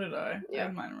did. So did I. Yeah. I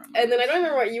had mine around my And then I waist. don't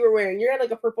remember what you were wearing. You had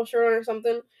like a purple shirt on or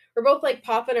something. We're both like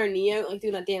popping our knee out, like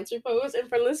doing that dancer pose in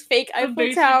front of this fake The Eiffel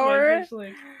basic Tower. one,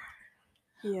 like,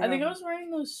 Yeah. I think I was wearing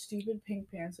those stupid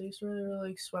pink pants I used to wear. They were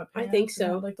like sweatpants. I think And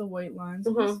so. had, like the white lines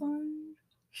on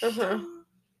the side.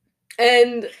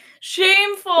 And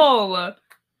Shameful.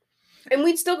 And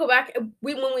we'd still go back.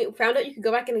 When we found out you could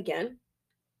go back in again,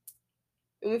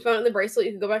 and we found out the bracelet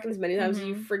you could go back in as many times as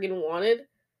you friggin' wanted.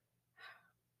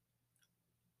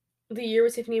 The year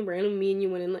with Tiffany and Brandon, me and you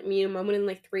went in, like me and Mom went in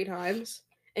like 3 times,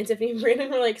 and Tiffany and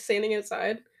Brandon were like standing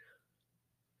outside.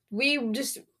 We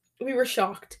were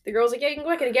shocked. The girl was like, "Yeah, you can go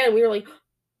back in again." We were like,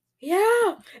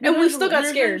 "Yeah," and we still got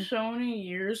scared. There's been so many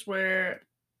years where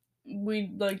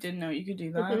we like didn't know you could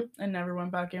do that and never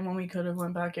went back in when we could have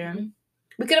went back in.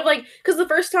 We could have like, because the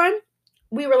first time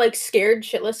we were like scared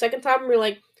shitless. Second time we were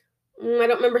like, I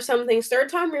don't remember some things. Third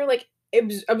time we were like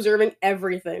observing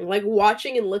everything, like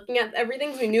watching and looking at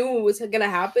everything. We knew what was gonna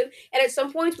happen, and at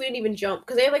some points we didn't even jump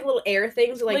because they have like little air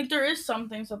things. Like there is some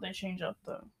things that they change up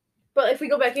though. But if we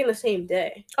go back in the same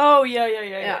day. Oh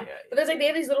yeah. But there's like they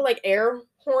have these little like air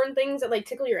horn things that like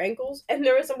tickle your ankles, and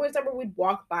there was some points where we'd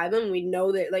walk by them, and we'd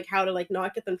know that like how to like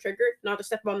not get them triggered, not to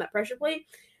step on that pressure plate,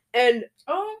 and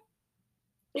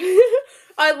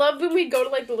I loved when we'd go to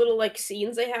like the little like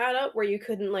scenes they had up where you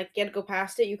couldn't like you had to go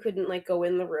past it, you couldn't like go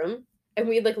in the room, and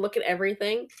we'd like look at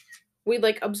everything, we'd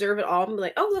like observe it all and be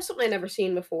like, oh, that's something I'd never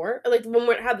seen before. Or like the one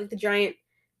where it had like the giant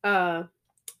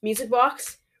music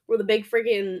box where the big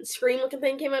friggin' screen looking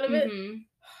thing came out of it, and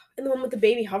the one with the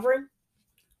baby hovering.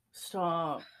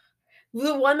 Stop.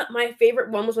 My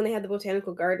favorite one was when they had the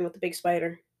botanical garden with the big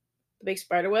spider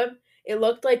web. It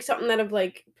looked like something out of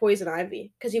like Poison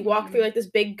Ivy because you walk through like this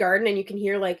big garden and you can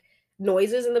hear like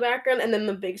noises in the background, and then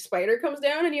the big spider comes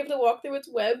down and you have to walk through its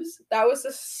webs. That was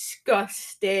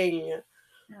disgusting.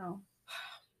 No.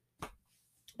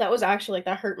 That was actually like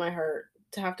that hurt my heart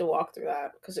to have to walk through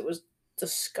that because it was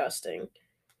disgusting.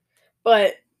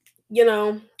 But you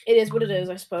know, it is what it is,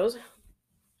 I suppose.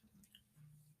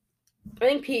 I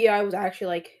think PEI was actually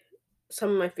like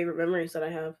some of my favorite memories that I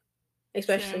have,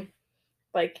 especially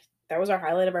like that was our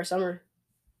highlight of our summer.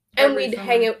 And we'd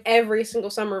hang out every single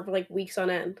summer for like weeks on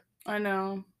end. I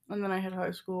know. And then I hit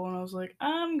high school and I was like,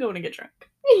 I'm going to get drunk.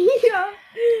 Yeah.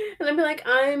 And I'd be like,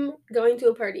 I'm going to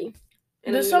a party.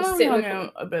 And this summer we hung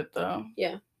out a bit though.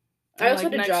 Yeah. And I also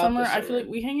had a job summer, I feel like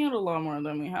we hang out a lot more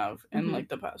than we have in like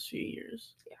the past few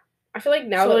years. Yeah. I feel like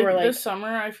now that we're like this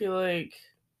summer, I feel like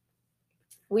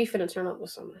we finna turn up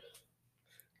this summer.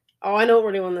 Oh, I know what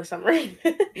we're doing this summer.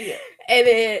 Yeah.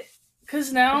 And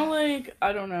because now, like,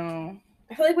 I don't know.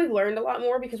 I feel like we've learned a lot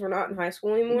more because we're not in high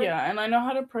school anymore. Yeah, and I know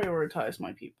how to prioritize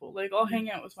my people. Like, I'll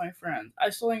hang out with my friends. I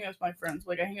still hang out with my friends.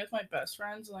 Like, I hang out with my best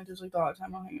friends, and like, there's like a lot of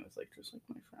time I'll hang out with like just like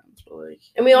my friends. But like,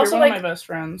 and we also you're one like of my best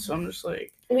friends, so I'm just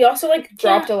like. We also like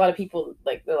dropped a lot of people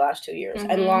like the last 2 years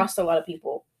and lost a lot of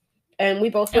people, and we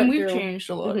both went we've changed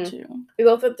a lot too. We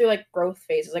both went through like growth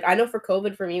phases. Like I know for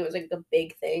COVID for me it was like the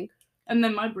big thing, and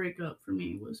then my breakup for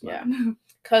me was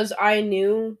because I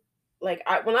knew like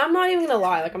when I'm not even gonna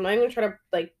lie, like I'm not even gonna try to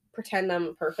like pretend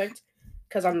I'm perfect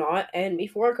because I'm not. And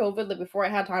before COVID, like before I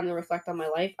had time to reflect on my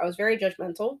life, I was very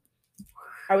judgmental.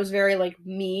 I was very like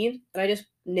mean, and I just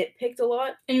nitpicked a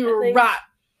lot. And you were a rat.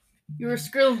 You were a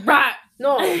skrill rat.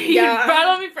 No, you rat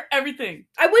on me for everything.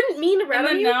 I wouldn't mean to rat on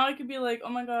you. And then now I could be like, oh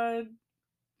my god.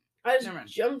 I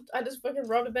just fucking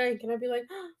robbed a bank, and I'd be like,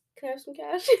 oh, can I have some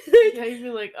cash? Yeah, you'd be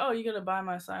like, oh, you gotta buy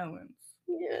my silence.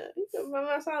 Yeah, you gotta buy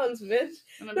my silence, bitch.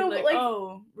 And I'd be like,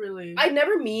 oh, really? I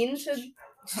never mean to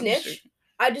snitch.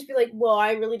 I'd just be like, well,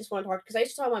 I really just want to talk, because I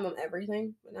used to tell my mom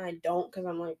everything, and I don't, because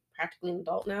I'm like practically an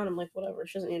adult now, and I'm like, whatever,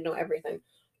 she doesn't need to know everything.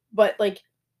 But like,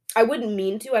 I wouldn't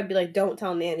mean to. I'd be like, don't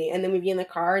tell Nanny, and then we'd be in the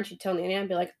car, and she'd tell Nanny, I'd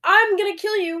be like, I'm gonna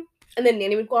kill you, and then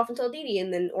Nanny would go off and tell Dee Dee,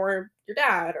 and then or your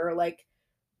dad, or like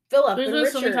Philip. There's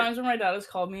been so many times where my dad has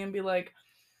called me and be like,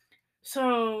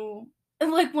 so,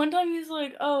 and like one time he's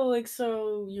like, oh, like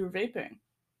so you were vaping,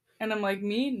 and I'm like,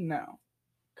 me? No,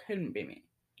 couldn't be me.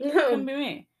 Couldn't be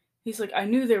me. He's like, I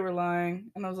knew they were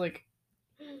lying, and I was like,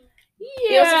 yeah.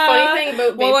 You know, it's a funny thing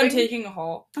about vaping. While I'm taking a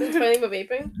haul. It's funny thing about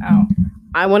vaping. Ow.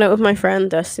 I went out with my friend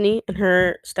Destiny and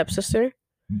her stepsister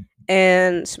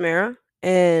and Samara,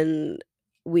 and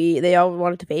they all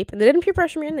wanted to vape, and they didn't peer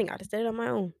pressure me or anything. I just did it on my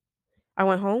own. I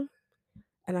went home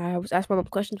and I was asked my mom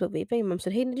questions about vaping. Mom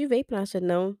said, "Hey, did you vape?" And I said,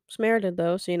 "No, Samara did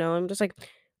though." So I'm just like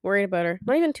worried about her.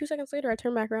 Not even 2 seconds later, I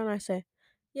turn back around and I say,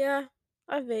 "Yeah,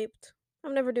 I vaped.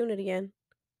 I'm never doing it again."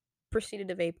 Proceeded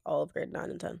to vape all of grade 9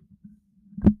 and 10.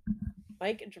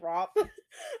 Mic drop.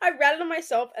 I ratted on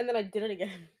myself and then I did it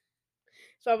again.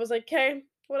 So I was like, okay,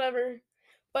 whatever.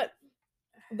 But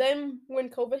then when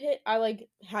COVID hit, I like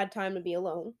had time to be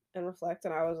alone and reflect,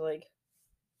 and I was like,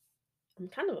 I'm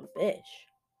kind of a bitch.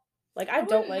 Like I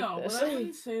don't wouldn't like know, this. but I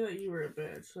wouldn't say that you were a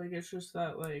bitch. Like, it's just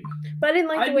that, like, But I didn't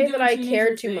like the I'd be way that doing I teenager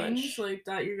cared too things, much. like,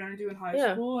 that you're gonna do in high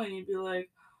Yeah. school, and you'd be like,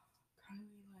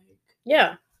 Kylie, like...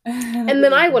 Yeah. and And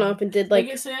then I went up and did,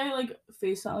 like... say I, like,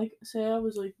 FaceTime, like, say I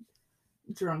was, like,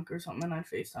 drunk or something, and I'd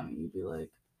FaceTime you, you'd be like,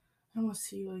 I don't want to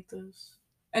see you like this.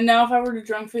 And now if I were to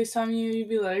drunk FaceTime you, you'd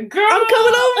be like, girl! I'm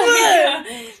coming over! Yeah.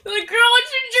 Like, girl, what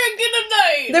you drinking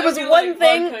tonight? There was one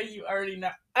thing... Vodka, you already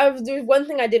know. There was one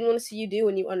thing I didn't want to see you do,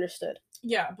 and you understood.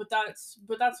 Yeah, but that's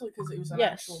because it was an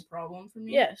actual problem for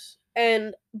me. Yes.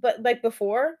 But, like,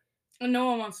 before... And no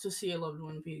one wants to see a loved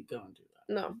one be going through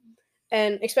that. No.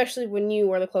 And especially when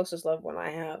you are the closest loved one I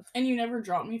have. And you never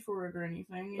dropped me for it or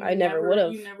anything. I never would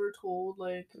have. You never told,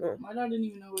 like... No. My dad didn't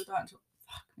even know about that until...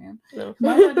 Fuck, man. No.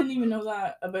 My dad didn't even know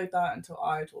about that until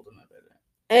I told him about it.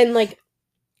 And, like,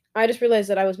 I just realized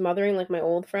that I was mothering, like, my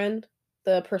old friend,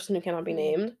 the person who cannot be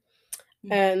named.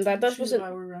 And that wasn't...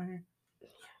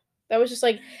 That was just,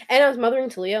 like... And I was mothering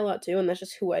Talia a lot, too, and that's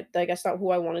just who that's not who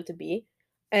I wanted to be.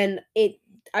 And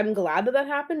I'm glad that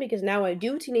happened, because now I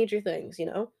do teenager things, you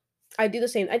know? I do the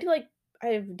same...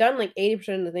 I've done, like,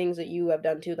 80% of the things that you have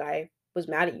done, too, that I was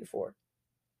mad at you for.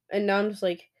 And now I'm just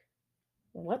like,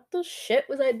 what the shit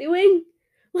was I doing?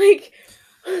 Like...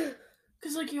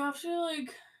 Because, like, you have to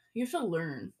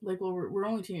learn. Like, well, we're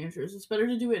only teenagers. It's better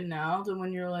to do it now than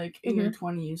when you're, like, in your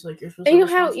 20s. Like, you're supposed to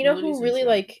have you know who really,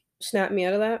 like, snapped me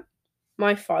out of that?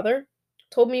 My father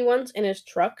told me once in his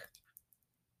truck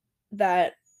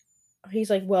that he's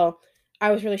like, well,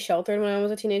 I was really sheltered when I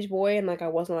was a teenage boy, and, like, I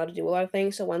wasn't allowed to do a lot of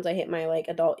things, so once I hit my, like,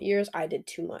 adult years, I did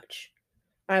too much.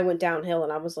 I went downhill,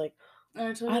 and I was like,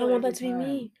 I don't want that to be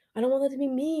me. I don't want that to be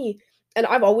me. And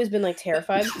I've always been, like,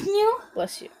 terrified.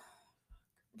 Bless you.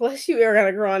 Bless you,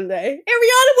 Ariana Grande.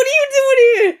 Ariana, what are you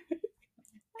doing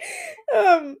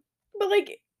here? But,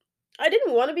 like, I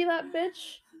didn't want to be that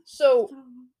bitch, so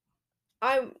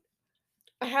I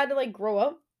had to, like, grow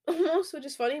up almost, which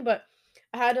is funny, but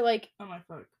I had to, like... Oh my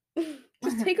fuck.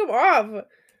 just take them off.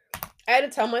 I had to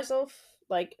tell myself,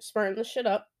 like, smarten this shit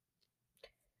up.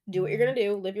 Do what you're gonna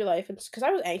do. Live your life. Because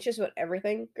I was anxious about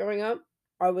everything growing up.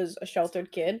 I was a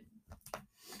sheltered kid.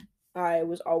 I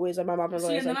was always... My mom was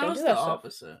always like, don't do that stuff.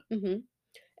 Opposite. Mm-hmm.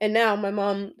 And now my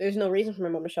mom... There's no reason for my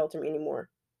mom to shelter me anymore.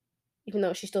 Even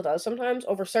though she still does sometimes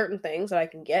over certain things that I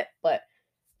can get. But,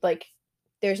 like,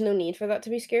 there's no need for that to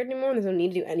be scared anymore. There's no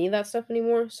need to do any of that stuff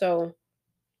anymore. So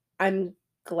I'm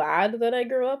glad that I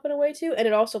grew up in a way too. And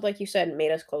it also, like you said,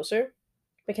 made us closer.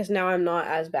 Because now I'm not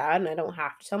as bad and I don't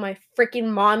have to tell my freaking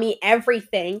mommy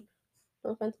everything.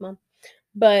 No offense, Mom.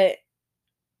 But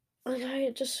like,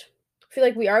 I just feel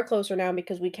like we are closer now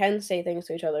because we can say things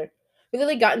to each other. We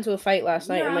literally got into a fight last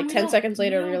night, and like 10 seconds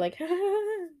later, we were like,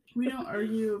 we don't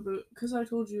argue about... Because I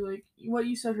told you, like, what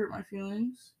you said hurt my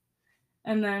feelings.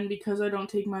 And then because I don't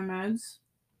take my meds...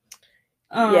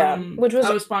 which was...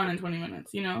 I was fine in 20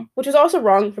 minutes, you know? Which was also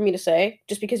wrong for me to say.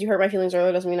 Just because you hurt my feelings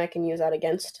earlier doesn't mean I can use that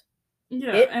against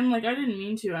it. And, like, I didn't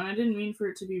mean to, and I didn't mean for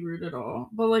it to be rude at all.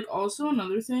 But, like, also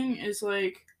another thing is,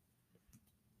 like...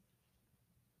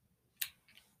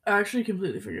 I actually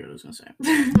completely forget what I was gonna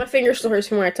say. My finger still hurts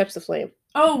from where I touched the flame.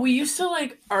 Oh, we used to,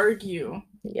 like, argue.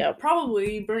 Yeah.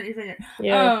 Probably you burnt your finger.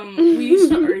 Yeah. We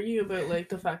used to argue about, like,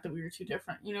 the fact that we were too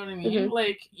different. You know what I mean? Mm-hmm.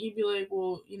 Like, you'd be like,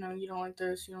 well, you know, you don't like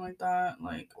this, you don't like that.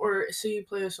 Like, or say you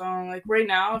play a song. Like, right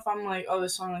now, if I'm like, oh,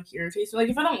 this song, like, irritates me. Like,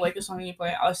 if I don't like a song you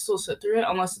play, I'll still sit through it.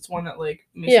 Unless it's one that, like,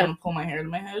 makes me want to pull my hair to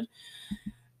my head.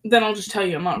 Then I'll just tell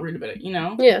you I'm not rude about it, you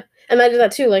know? Yeah. And I did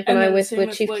that too, like when I with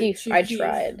Chief Keef, I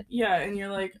tried. Yeah, and you're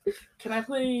like, can I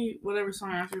play whatever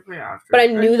song I have to play after? But I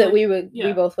knew that we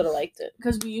both would have liked it.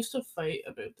 Because we used to fight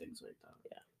about things like that.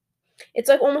 Yeah. It's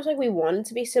like almost like we wanted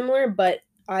to be similar, but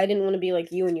I didn't want to be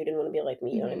like you and you didn't want to be like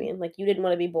me, you know what I mean? Like you didn't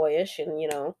want to be boyish and, you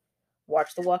know,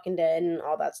 watch The Walking Dead and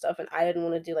all that stuff, and I didn't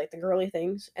want to do like the girly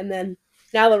things. And then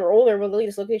now that we're older, we'll literally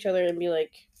just look at each other and be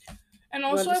like... And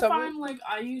also I find, like,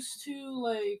 I used to,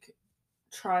 like,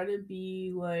 try to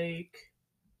be, like,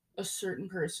 a certain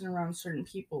person around certain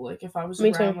people. Like, if I was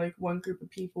around, like, one group of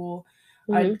people,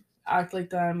 I'd act like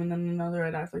them, and then another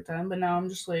I'd act like them. But now I'm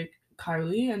just, like,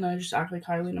 Kylie, and I just act like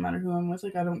Kylie no matter who I'm with.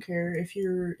 Like, I don't care. If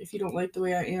you don't like the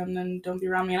way I am, then don't be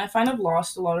around me. And I find I've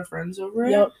lost a lot of friends over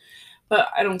it. Yep. But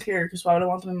I don't care, because why would I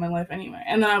want them in my life anyway?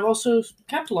 And then I've also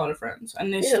kept a lot of friends,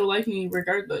 and they still like me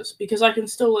regardless, because I can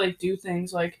still, like, do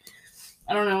things, like...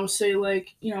 I don't know, say,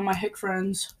 like, you know, my hick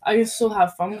friends, I can still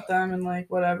have fun with them and, like,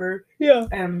 whatever. Yeah.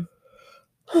 And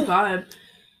vibe.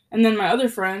 And then my other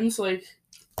friends, like,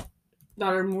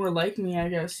 that are more like me, I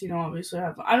guess, obviously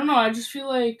have. I don't know, I just feel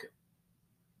like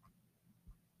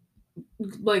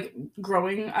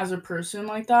growing as a person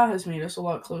like that has made us a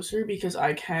lot closer because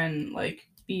I can like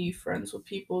be friends with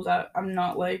people that I'm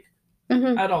not like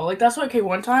Mm-hmm. at all. Like that's why okay,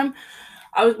 one time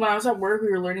when I was at work,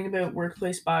 we were learning about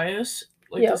workplace bias.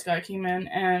 Like Yeah. this guy came in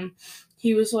and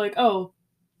he was like, "Oh,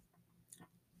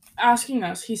 asking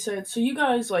us." He said, "So you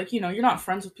guys like, you're not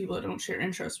friends with people that don't share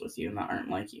interests with you and that aren't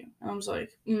like you." And I was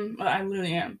like, I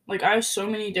literally am. Like I have so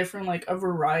many different like a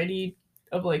variety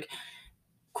of like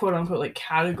quote unquote like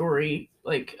category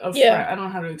like of Yeah. friend. I don't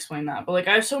know how to explain that, but like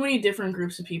I have so many different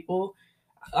groups of people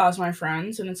as my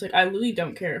friends, and it's like I literally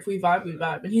don't care if we vibe, we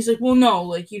vibe. And he's like, "Well, no,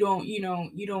 like you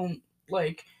don't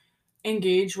like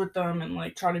engage with them and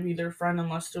like try to be their friend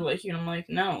unless they're like you." And I'm like,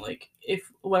 no, like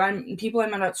if when I'm people I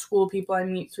met at school, people I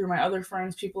meet through my other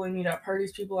friends, people I meet at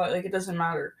parties, people like it doesn't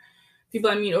matter. People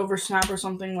I meet over Snap or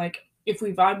something, like if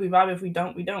we vibe, we vibe. If we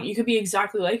don't, we don't. You could be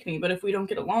exactly like me, but if we don't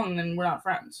get along, then we're not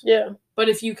friends. Yeah. But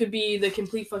if you could be the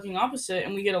complete fucking opposite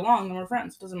and we get along, then we're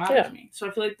friends. It doesn't matter to me. So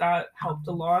I feel like that helped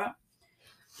a lot.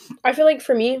 I feel like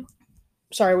for me,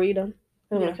 sorry, were you done?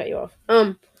 I don't want to cut you off.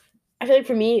 I feel like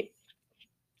for me,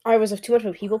 I was too much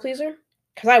of a people pleaser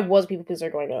because I was a people pleaser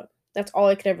growing up. That's all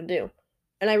I could ever do,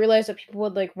 and I realized that people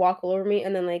would like walk all over me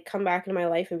and then like come back into my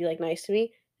life and be like nice to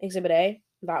me. Exhibit A,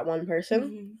 that one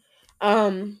person.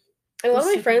 And a lot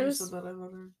of my friends. You said that, I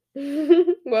thought her.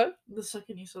 What? The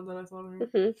second you said that, I thought her.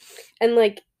 Mm-hmm. And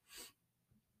like,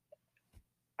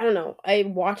 I don't know. I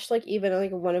watched like even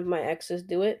like one of my exes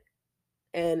do it,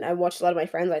 and I watched a lot of my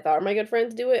friends I thought were my good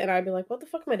friends do it, and I'd be like, what the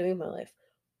fuck am I doing with my life?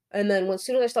 And then as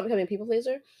soon as I stopped becoming a people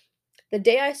pleaser, the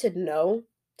day I said no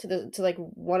to like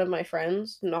one of my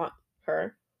friends, not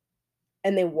her,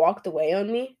 and they walked away on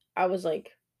me, I was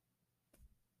like,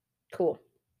 cool.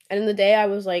 And in the day I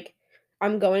was like,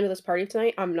 I'm going to this party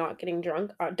tonight. I'm not getting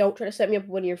drunk. Don't try to set me up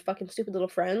with one of your fucking stupid little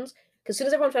friends. Because as soon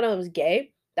as everyone found out I was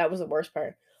gay, that was the worst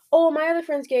part. Oh, my other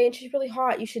friend's gay and she's really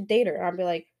hot. You should date her. And I'd be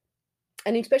like,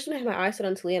 and especially when I had my eyes set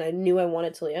on Talia and I knew I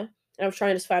wanted Talia. And I was trying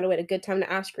to just find a good time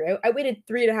to ask her out. I waited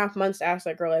 3.5 months to ask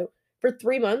that girl out. For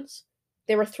 3 months,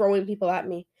 they were throwing people at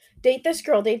me. Date this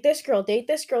girl, date this girl, date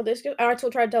this girl, this girl. And I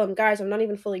tried to tell them, guys, I'm not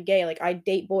even fully gay. Like, I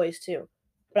date boys too.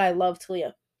 But I love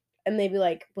Talia. And they'd be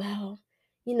like, well,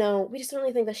 we just don't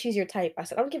really think that she's your type. I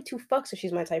said, I don't give two fucks if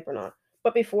she's my type or not.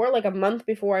 But before, like a month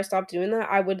before I stopped doing that,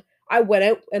 I went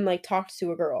out and like talked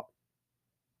to a girl.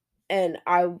 And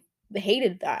I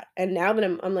hated that. And now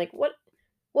that I'm like, what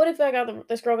if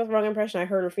this girl got the wrong impression? I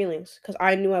hurt her feelings because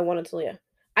I knew I wanted Talia.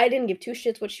 I didn't give two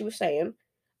shits what she was saying.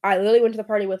 I literally went to the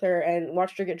party with her and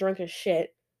watched her get drunk as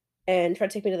shit and tried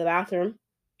to take me to the bathroom.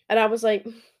 And I was like,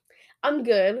 I'm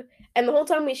good. And the whole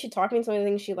time when she'd talk me some of the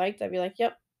things she liked, I'd be like,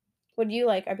 yep. What do you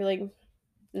like? I'd be like,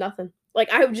 nothing.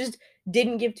 Like, I just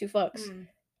didn't give two fucks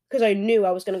because I knew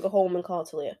I was going to go home and call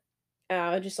Talia.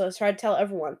 I just tried to tell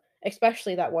everyone,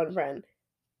 especially that one friend,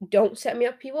 don't set me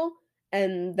up, people.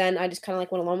 And then I just kind of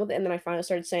like went along with it. And then I finally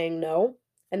started saying no.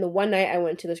 And the one night I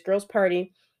went to this girl's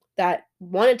party that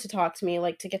wanted to talk to me,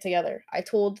 like to get together. I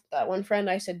told that one friend,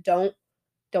 I said, don't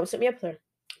set me up with her.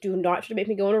 Do not try to make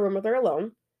me go in a room with her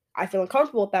alone. I feel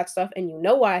uncomfortable with that stuff, and you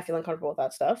know why I feel uncomfortable with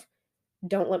that stuff.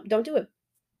 Don't do it.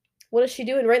 What is she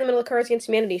doing? Right in the middle of Cards Against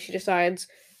Humanity, she decides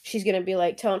she's gonna be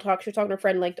like she was talking to her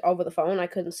friend like over the phone. I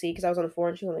couldn't see because I was on the floor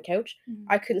and she was on the couch.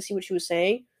 I couldn't see what she was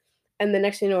saying. And the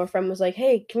next thing you know, her friend was like,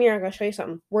 "Hey, come here, I gotta show you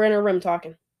something." We're in her room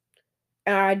talking.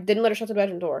 And I didn't let her shut the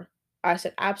bedroom door. I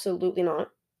said, absolutely not.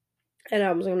 And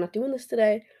I was like, I'm not doing this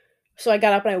today. So I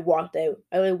got up and I walked out.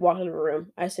 I literally walked out of the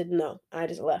room. I said no. And I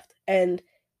just left. And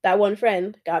that one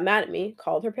friend got mad at me,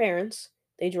 called her parents.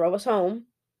 They drove us home.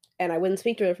 And I wouldn't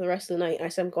speak to her for the rest of the night. And I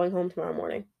said, I'm going home tomorrow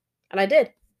morning. And I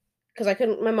did. Because I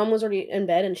couldn't, my mom was already in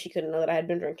bed and she couldn't know that I had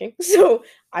been drinking. So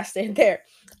I stayed there.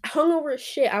 Hungover as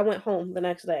shit, I went home the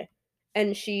next day.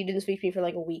 And she didn't speak to me for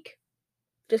like a week.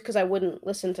 Just because I wouldn't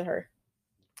listen to her.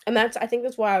 And I think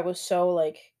that's why I was so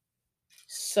like,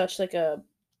 such like a,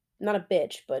 not a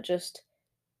bitch, but just,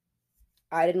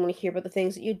 I didn't want to hear about the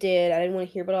things that you did. I didn't want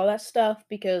to hear about all that stuff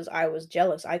because I was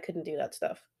jealous. I couldn't do that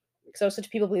stuff. Because I was such a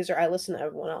people pleaser, I listened to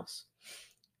everyone else.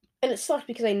 And it sucked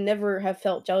because I never have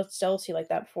felt jealousy like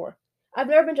that before. I've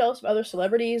never been jealous of other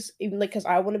celebrities, even like because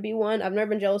I want to be one. I've never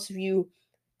been jealous of you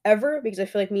ever because I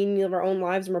feel like me and you live our own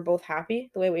lives and we're both happy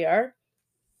the way we are.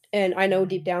 And I know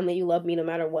deep down that you love me no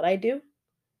matter what I do.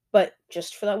 But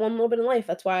just for that one little bit in life,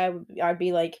 that's why I'd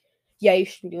be like, yeah, you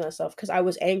should be doing that stuff. Because I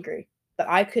was angry that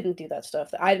I couldn't do that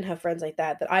stuff, that I didn't have friends like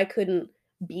that I couldn't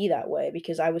be that way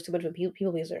because I was too much of a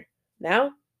people pleaser.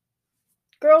 Now,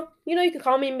 girl, you could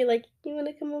call me and be like, you want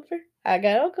to come over? I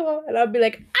got alcohol. And I'd be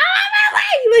like, I'm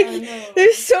Like,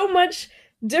 there's so much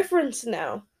difference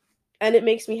now. And it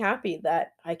makes me happy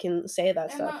that I can say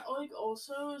that stuff. And that, like,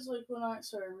 also is, like, when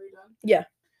sorry, are we done? Yeah.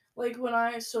 Like, when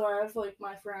I have, like,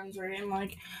 my friends, right, and,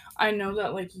 like, I know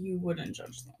that, like, you wouldn't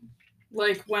judge them.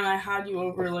 Like, when I had you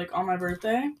over, like, on my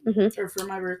birthday, or for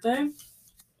my birthday,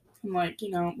 I'm like,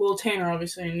 you know, well, Tanner,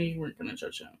 obviously, I knew you weren't gonna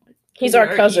judge him. Like, he's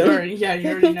our cousin. You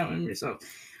already know him yourself.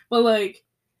 But, like,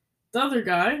 the other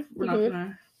guy, we're not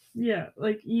gonna,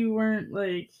 like, you weren't,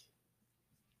 like,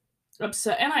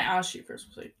 upset. And I asked you first,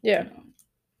 like, yeah. You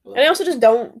know, and I also just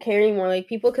don't care anymore. Like,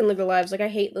 people can live their lives. Like, I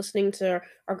hate listening to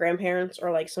our grandparents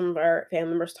or, like, some of our family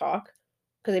members talk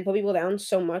because they put people down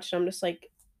so much. And I'm just like,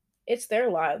 it's their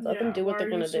lives. Let them do what they're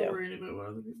going to do. Worried about what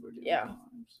other people are doing? Yeah.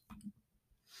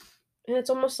 And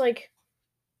it's almost like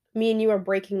me and you are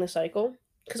breaking the cycle.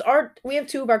 Because we have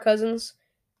two of our cousins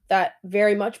that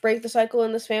very much break the cycle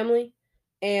in this family.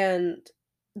 And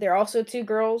they're also two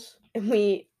girls. And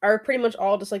we are pretty much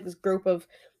all just like this group of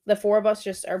the four of us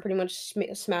just are pretty much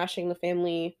smashing the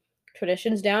family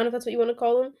traditions down, if that's what you want to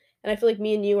call them. And I feel like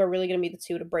me and you are really going to be the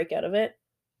two to break out of it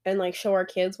and like show our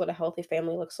kids what a healthy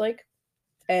family looks like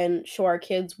and show our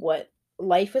kids what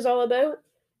life is all about.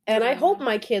 And I hope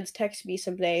my kids text me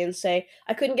someday and say,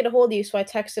 I couldn't get a hold of you, so I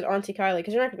texted Auntie Kylie,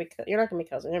 because you're not gonna be cousin,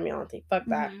 you're gonna be auntie. Fuck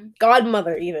that.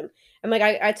 Godmother even. And like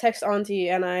I text Auntie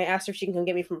and I asked her if she can come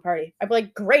get me from a party. I'd be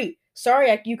like, great.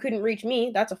 Sorry you couldn't reach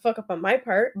me. That's a fuck up on my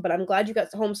part, but I'm glad you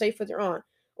got home safe with your aunt.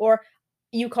 Or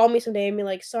you call me someday and be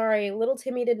like, sorry, little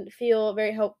Timmy didn't feel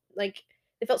very like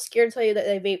they felt scared to tell you that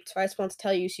they vaped, so I just want to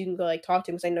tell you so you can go like talk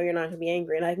to him because I know you're not gonna be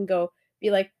angry, and I can go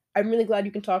be like, I'm really glad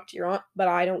you can talk to your aunt, but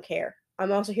I don't care.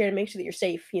 I'm also here to make sure that you're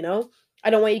safe, you know? I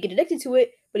don't want you to get addicted to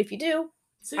it, but if you do,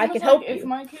 I can help you. If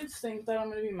my kids think that I'm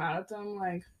going to be mad at them,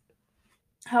 like,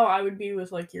 how I would be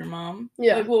with, like, your mom.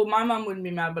 Yeah. Like, well, my mom wouldn't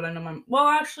be mad, but I know well,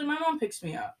 actually, my mom picks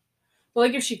me up. But,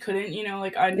 like, if she couldn't, you know,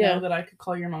 like, I know that I could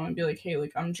call your mom and be like, hey,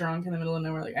 like, I'm drunk in the middle of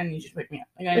nowhere, like, I need you to pick me up.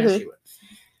 Like, I know she would.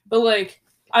 But, like,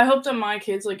 I hope that my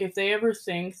kids, like, if they ever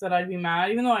think that I'd be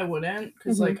mad, even though I wouldn't,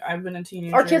 because, like, I've been a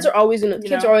teenager. Our kids are always gonna think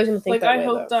like, that I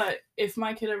hope that if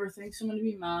my kid ever thinks I'm gonna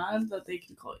be mad, that they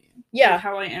can call you. Yeah. Like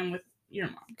how I am with your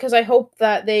mom. Because I hope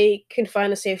that they can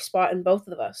find a safe spot in both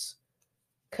of us.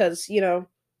 Because, you know,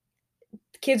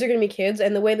 kids are gonna be kids,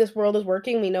 and the way this world is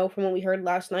working, we know from what we heard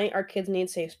last night, our kids need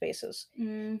safe spaces.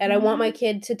 And I want my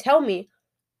kid to tell me,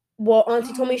 well,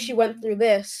 Auntie told me she went through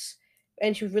this,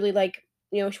 and she was really like,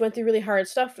 you know, she went through really hard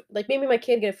stuff. Like, maybe my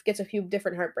kid gets a few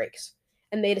different heartbreaks,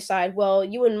 and they decide, well,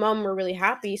 you and Mom were really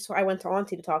happy, so I went to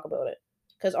Auntie to talk about it.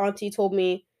 Because Auntie told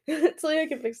me, so I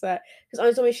can fix that. Because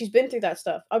Auntie told me she's been through that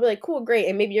stuff. I'll be like, cool, great.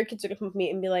 And maybe your kids are going to come with me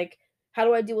and be like, how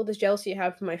do I deal with this jealousy I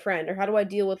have for my friend? Or how do I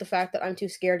deal with the fact that I'm too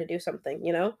scared to do something,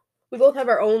 you know? We both have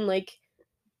our own, like,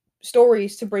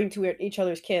 stories to bring to each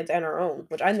other's kids and our own,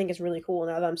 which I think is really cool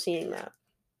now that I'm seeing that.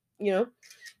 You know?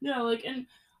 Yeah, like, and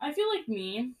I feel like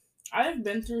I've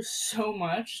been through so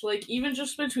much. Like, even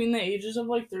just between the ages of,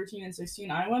 like, 13 and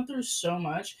 16, I went through so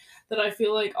much that I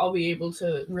feel like I'll be able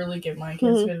to really give my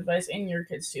kids good advice, and your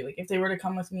kids too. Like, if they were to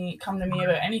come to me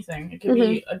about anything, it could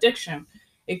be addiction,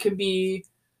 it could be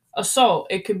assault,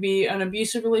 it could be an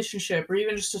abusive relationship, or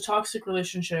even just a toxic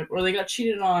relationship, or they got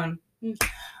cheated on,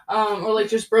 or, like,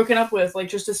 just broken up with, like,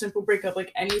 just a simple breakup,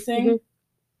 like, anything.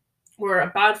 Or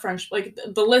a bad friendship, like,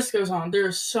 the list goes on.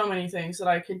 There's so many things that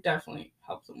I could definitely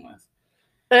help them with.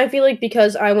 And I feel like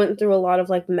because I went through a lot of,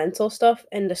 like, mental stuff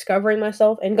and discovering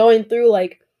myself and going through,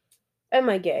 like, am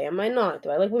I gay? Am I not?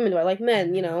 Do I like women? Do I like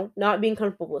men? You know, not being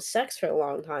comfortable with sex for a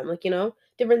long time. Like, you know,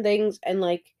 different things. And,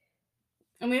 like...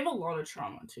 And we have a lot of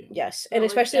trauma, too. Yes. And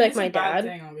especially, like, my dad. It's a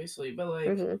bad thing, obviously, but,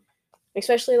 like...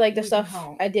 Especially, like, the stuff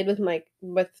I did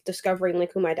with discovering,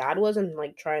 like, who my dad was and,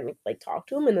 like, trying to, like, talk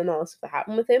to him, and then all the stuff that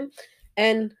happened with him.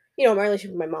 And, you know, my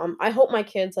relationship with my mom. I hope my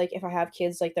kids, like, if I have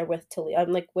kids, like, they're with Talia.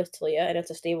 I'm, like, with Talia, and it's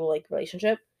a stable, like,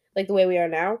 relationship, like, the way we are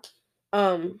now.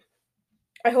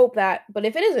 I hope that, but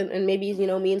if it isn't, and maybe, you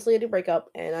know, me and Talia do break up,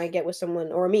 and I get with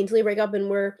someone, or me and Talia break up, and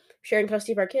we're sharing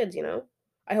custody of our kids, you know?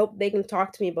 I hope they can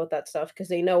talk to me about that stuff, because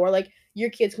they know, or, like, your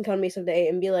kids can come to me someday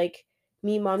and be like,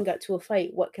 me and Mom got to a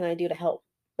fight, what can I do to help?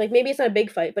 Like, maybe it's not a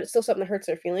big fight, but it's still something that hurts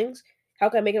their feelings. How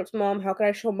can I make it up to Mom? How can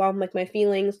I show Mom, like, my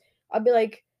feelings? I'll be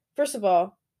like, first of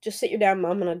all, just sit your damn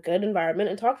mom in a good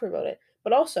environment and talk to her about it.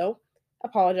 But also,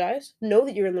 apologize. Know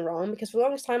that you're in the wrong, because for the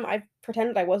longest time, I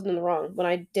pretended I wasn't in the wrong when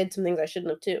I did some things I shouldn't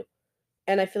have, too.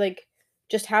 And I feel like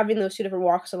just having those two different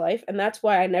walks of life, and that's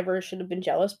why I never should have been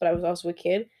jealous, but I was also a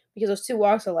kid, because those two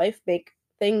walks of life make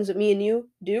things that me and you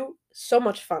do so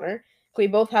much funner. We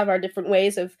both have our different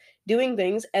ways of doing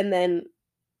things, and then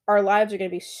our lives are going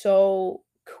to be so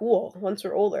cool once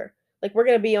we're older. Like, we're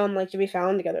gonna be on like Jimmy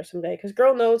Fallon together someday. Because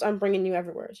girl knows I'm bringing you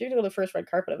everywhere. So you're gonna go to the first red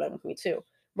carpet event with me too.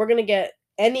 We're gonna get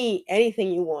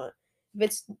anything you want. If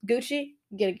it's Gucci,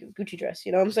 get a Gucci dress.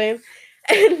 You know what I'm saying?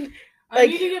 And I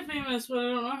need to get famous, but I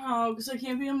don't know how because I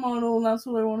can't be a model, and that's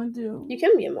what I want to do. You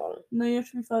can be a model. No, you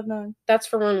have to be 5'9". That's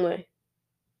for runway.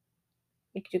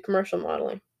 You can do commercial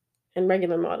modeling and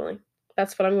regular modeling.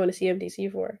 That's what I'm going to CMDC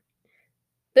for.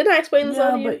 Didn't I explain this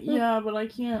all to you? But I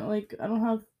can't. Like, I don't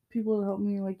have people to help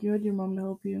me. Like, you had your mom to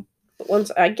help you. But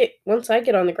once I get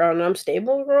on the ground and I'm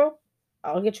stable, girl,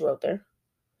 I'll get you out there.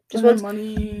 Just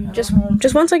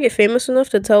once I get famous enough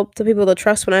to tell people to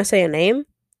trust when I say a name,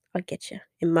 I'll get you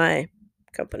in my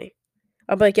company.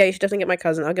 I'll be like, yeah, you should definitely get my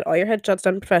cousin. I'll get all your headshots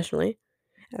done professionally,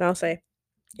 and I'll say,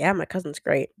 yeah, my cousin's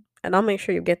great, and I'll make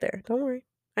sure you get there. Don't worry,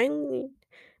 me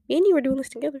and you are doing this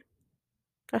together.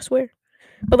 I swear.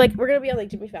 But like, we're gonna be on like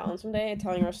Jimmy Fallon someday and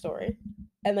telling our story,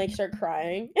 and like start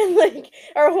crying and like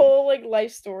our whole like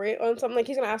life story on something. Like,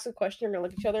 he's gonna ask a question, we're gonna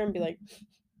look at each other and be like,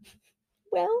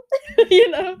 well, you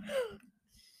know.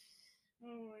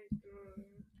 Oh my god.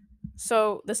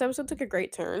 So this episode took a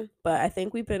great turn, but I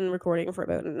think we've been recording for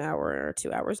about an hour or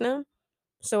 2 hours now.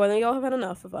 So I think y'all have had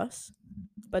enough of us.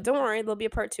 But don't worry, there'll be a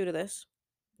part 2 to this.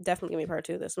 Definitely gonna be a part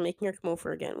 2 of this. I'm making her come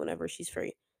over again whenever she's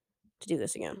free to do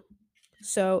this again.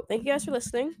 So thank you guys for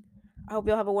listening. I hope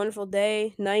y'all have a wonderful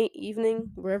day, night,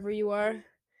 evening, wherever you are.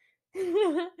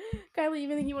 Kylie,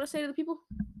 anything you want to say to the people?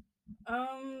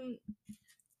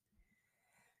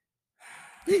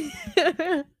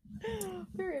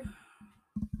 Period.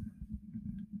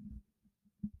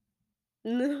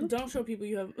 No. Don't show people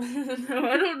you have. No,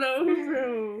 I don't know,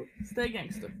 bro. Stay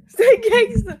gangster. Stay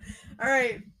gangster. All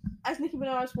right. As Nicki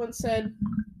Minaj once said,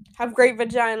 "Have great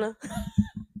vagina."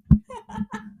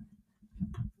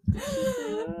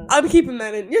 I'm keeping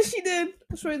that in. Yes, she did.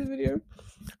 I'll show you the video.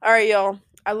 All right, y'all.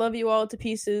 I love you all to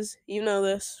pieces. You know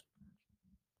this.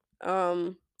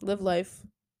 Live life.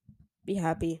 Be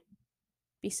happy.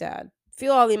 Be sad.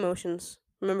 Feel all the emotions.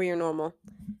 Remember you're normal.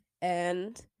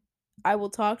 And I will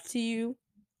talk to you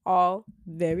all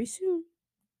very soon.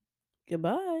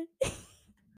 Goodbye.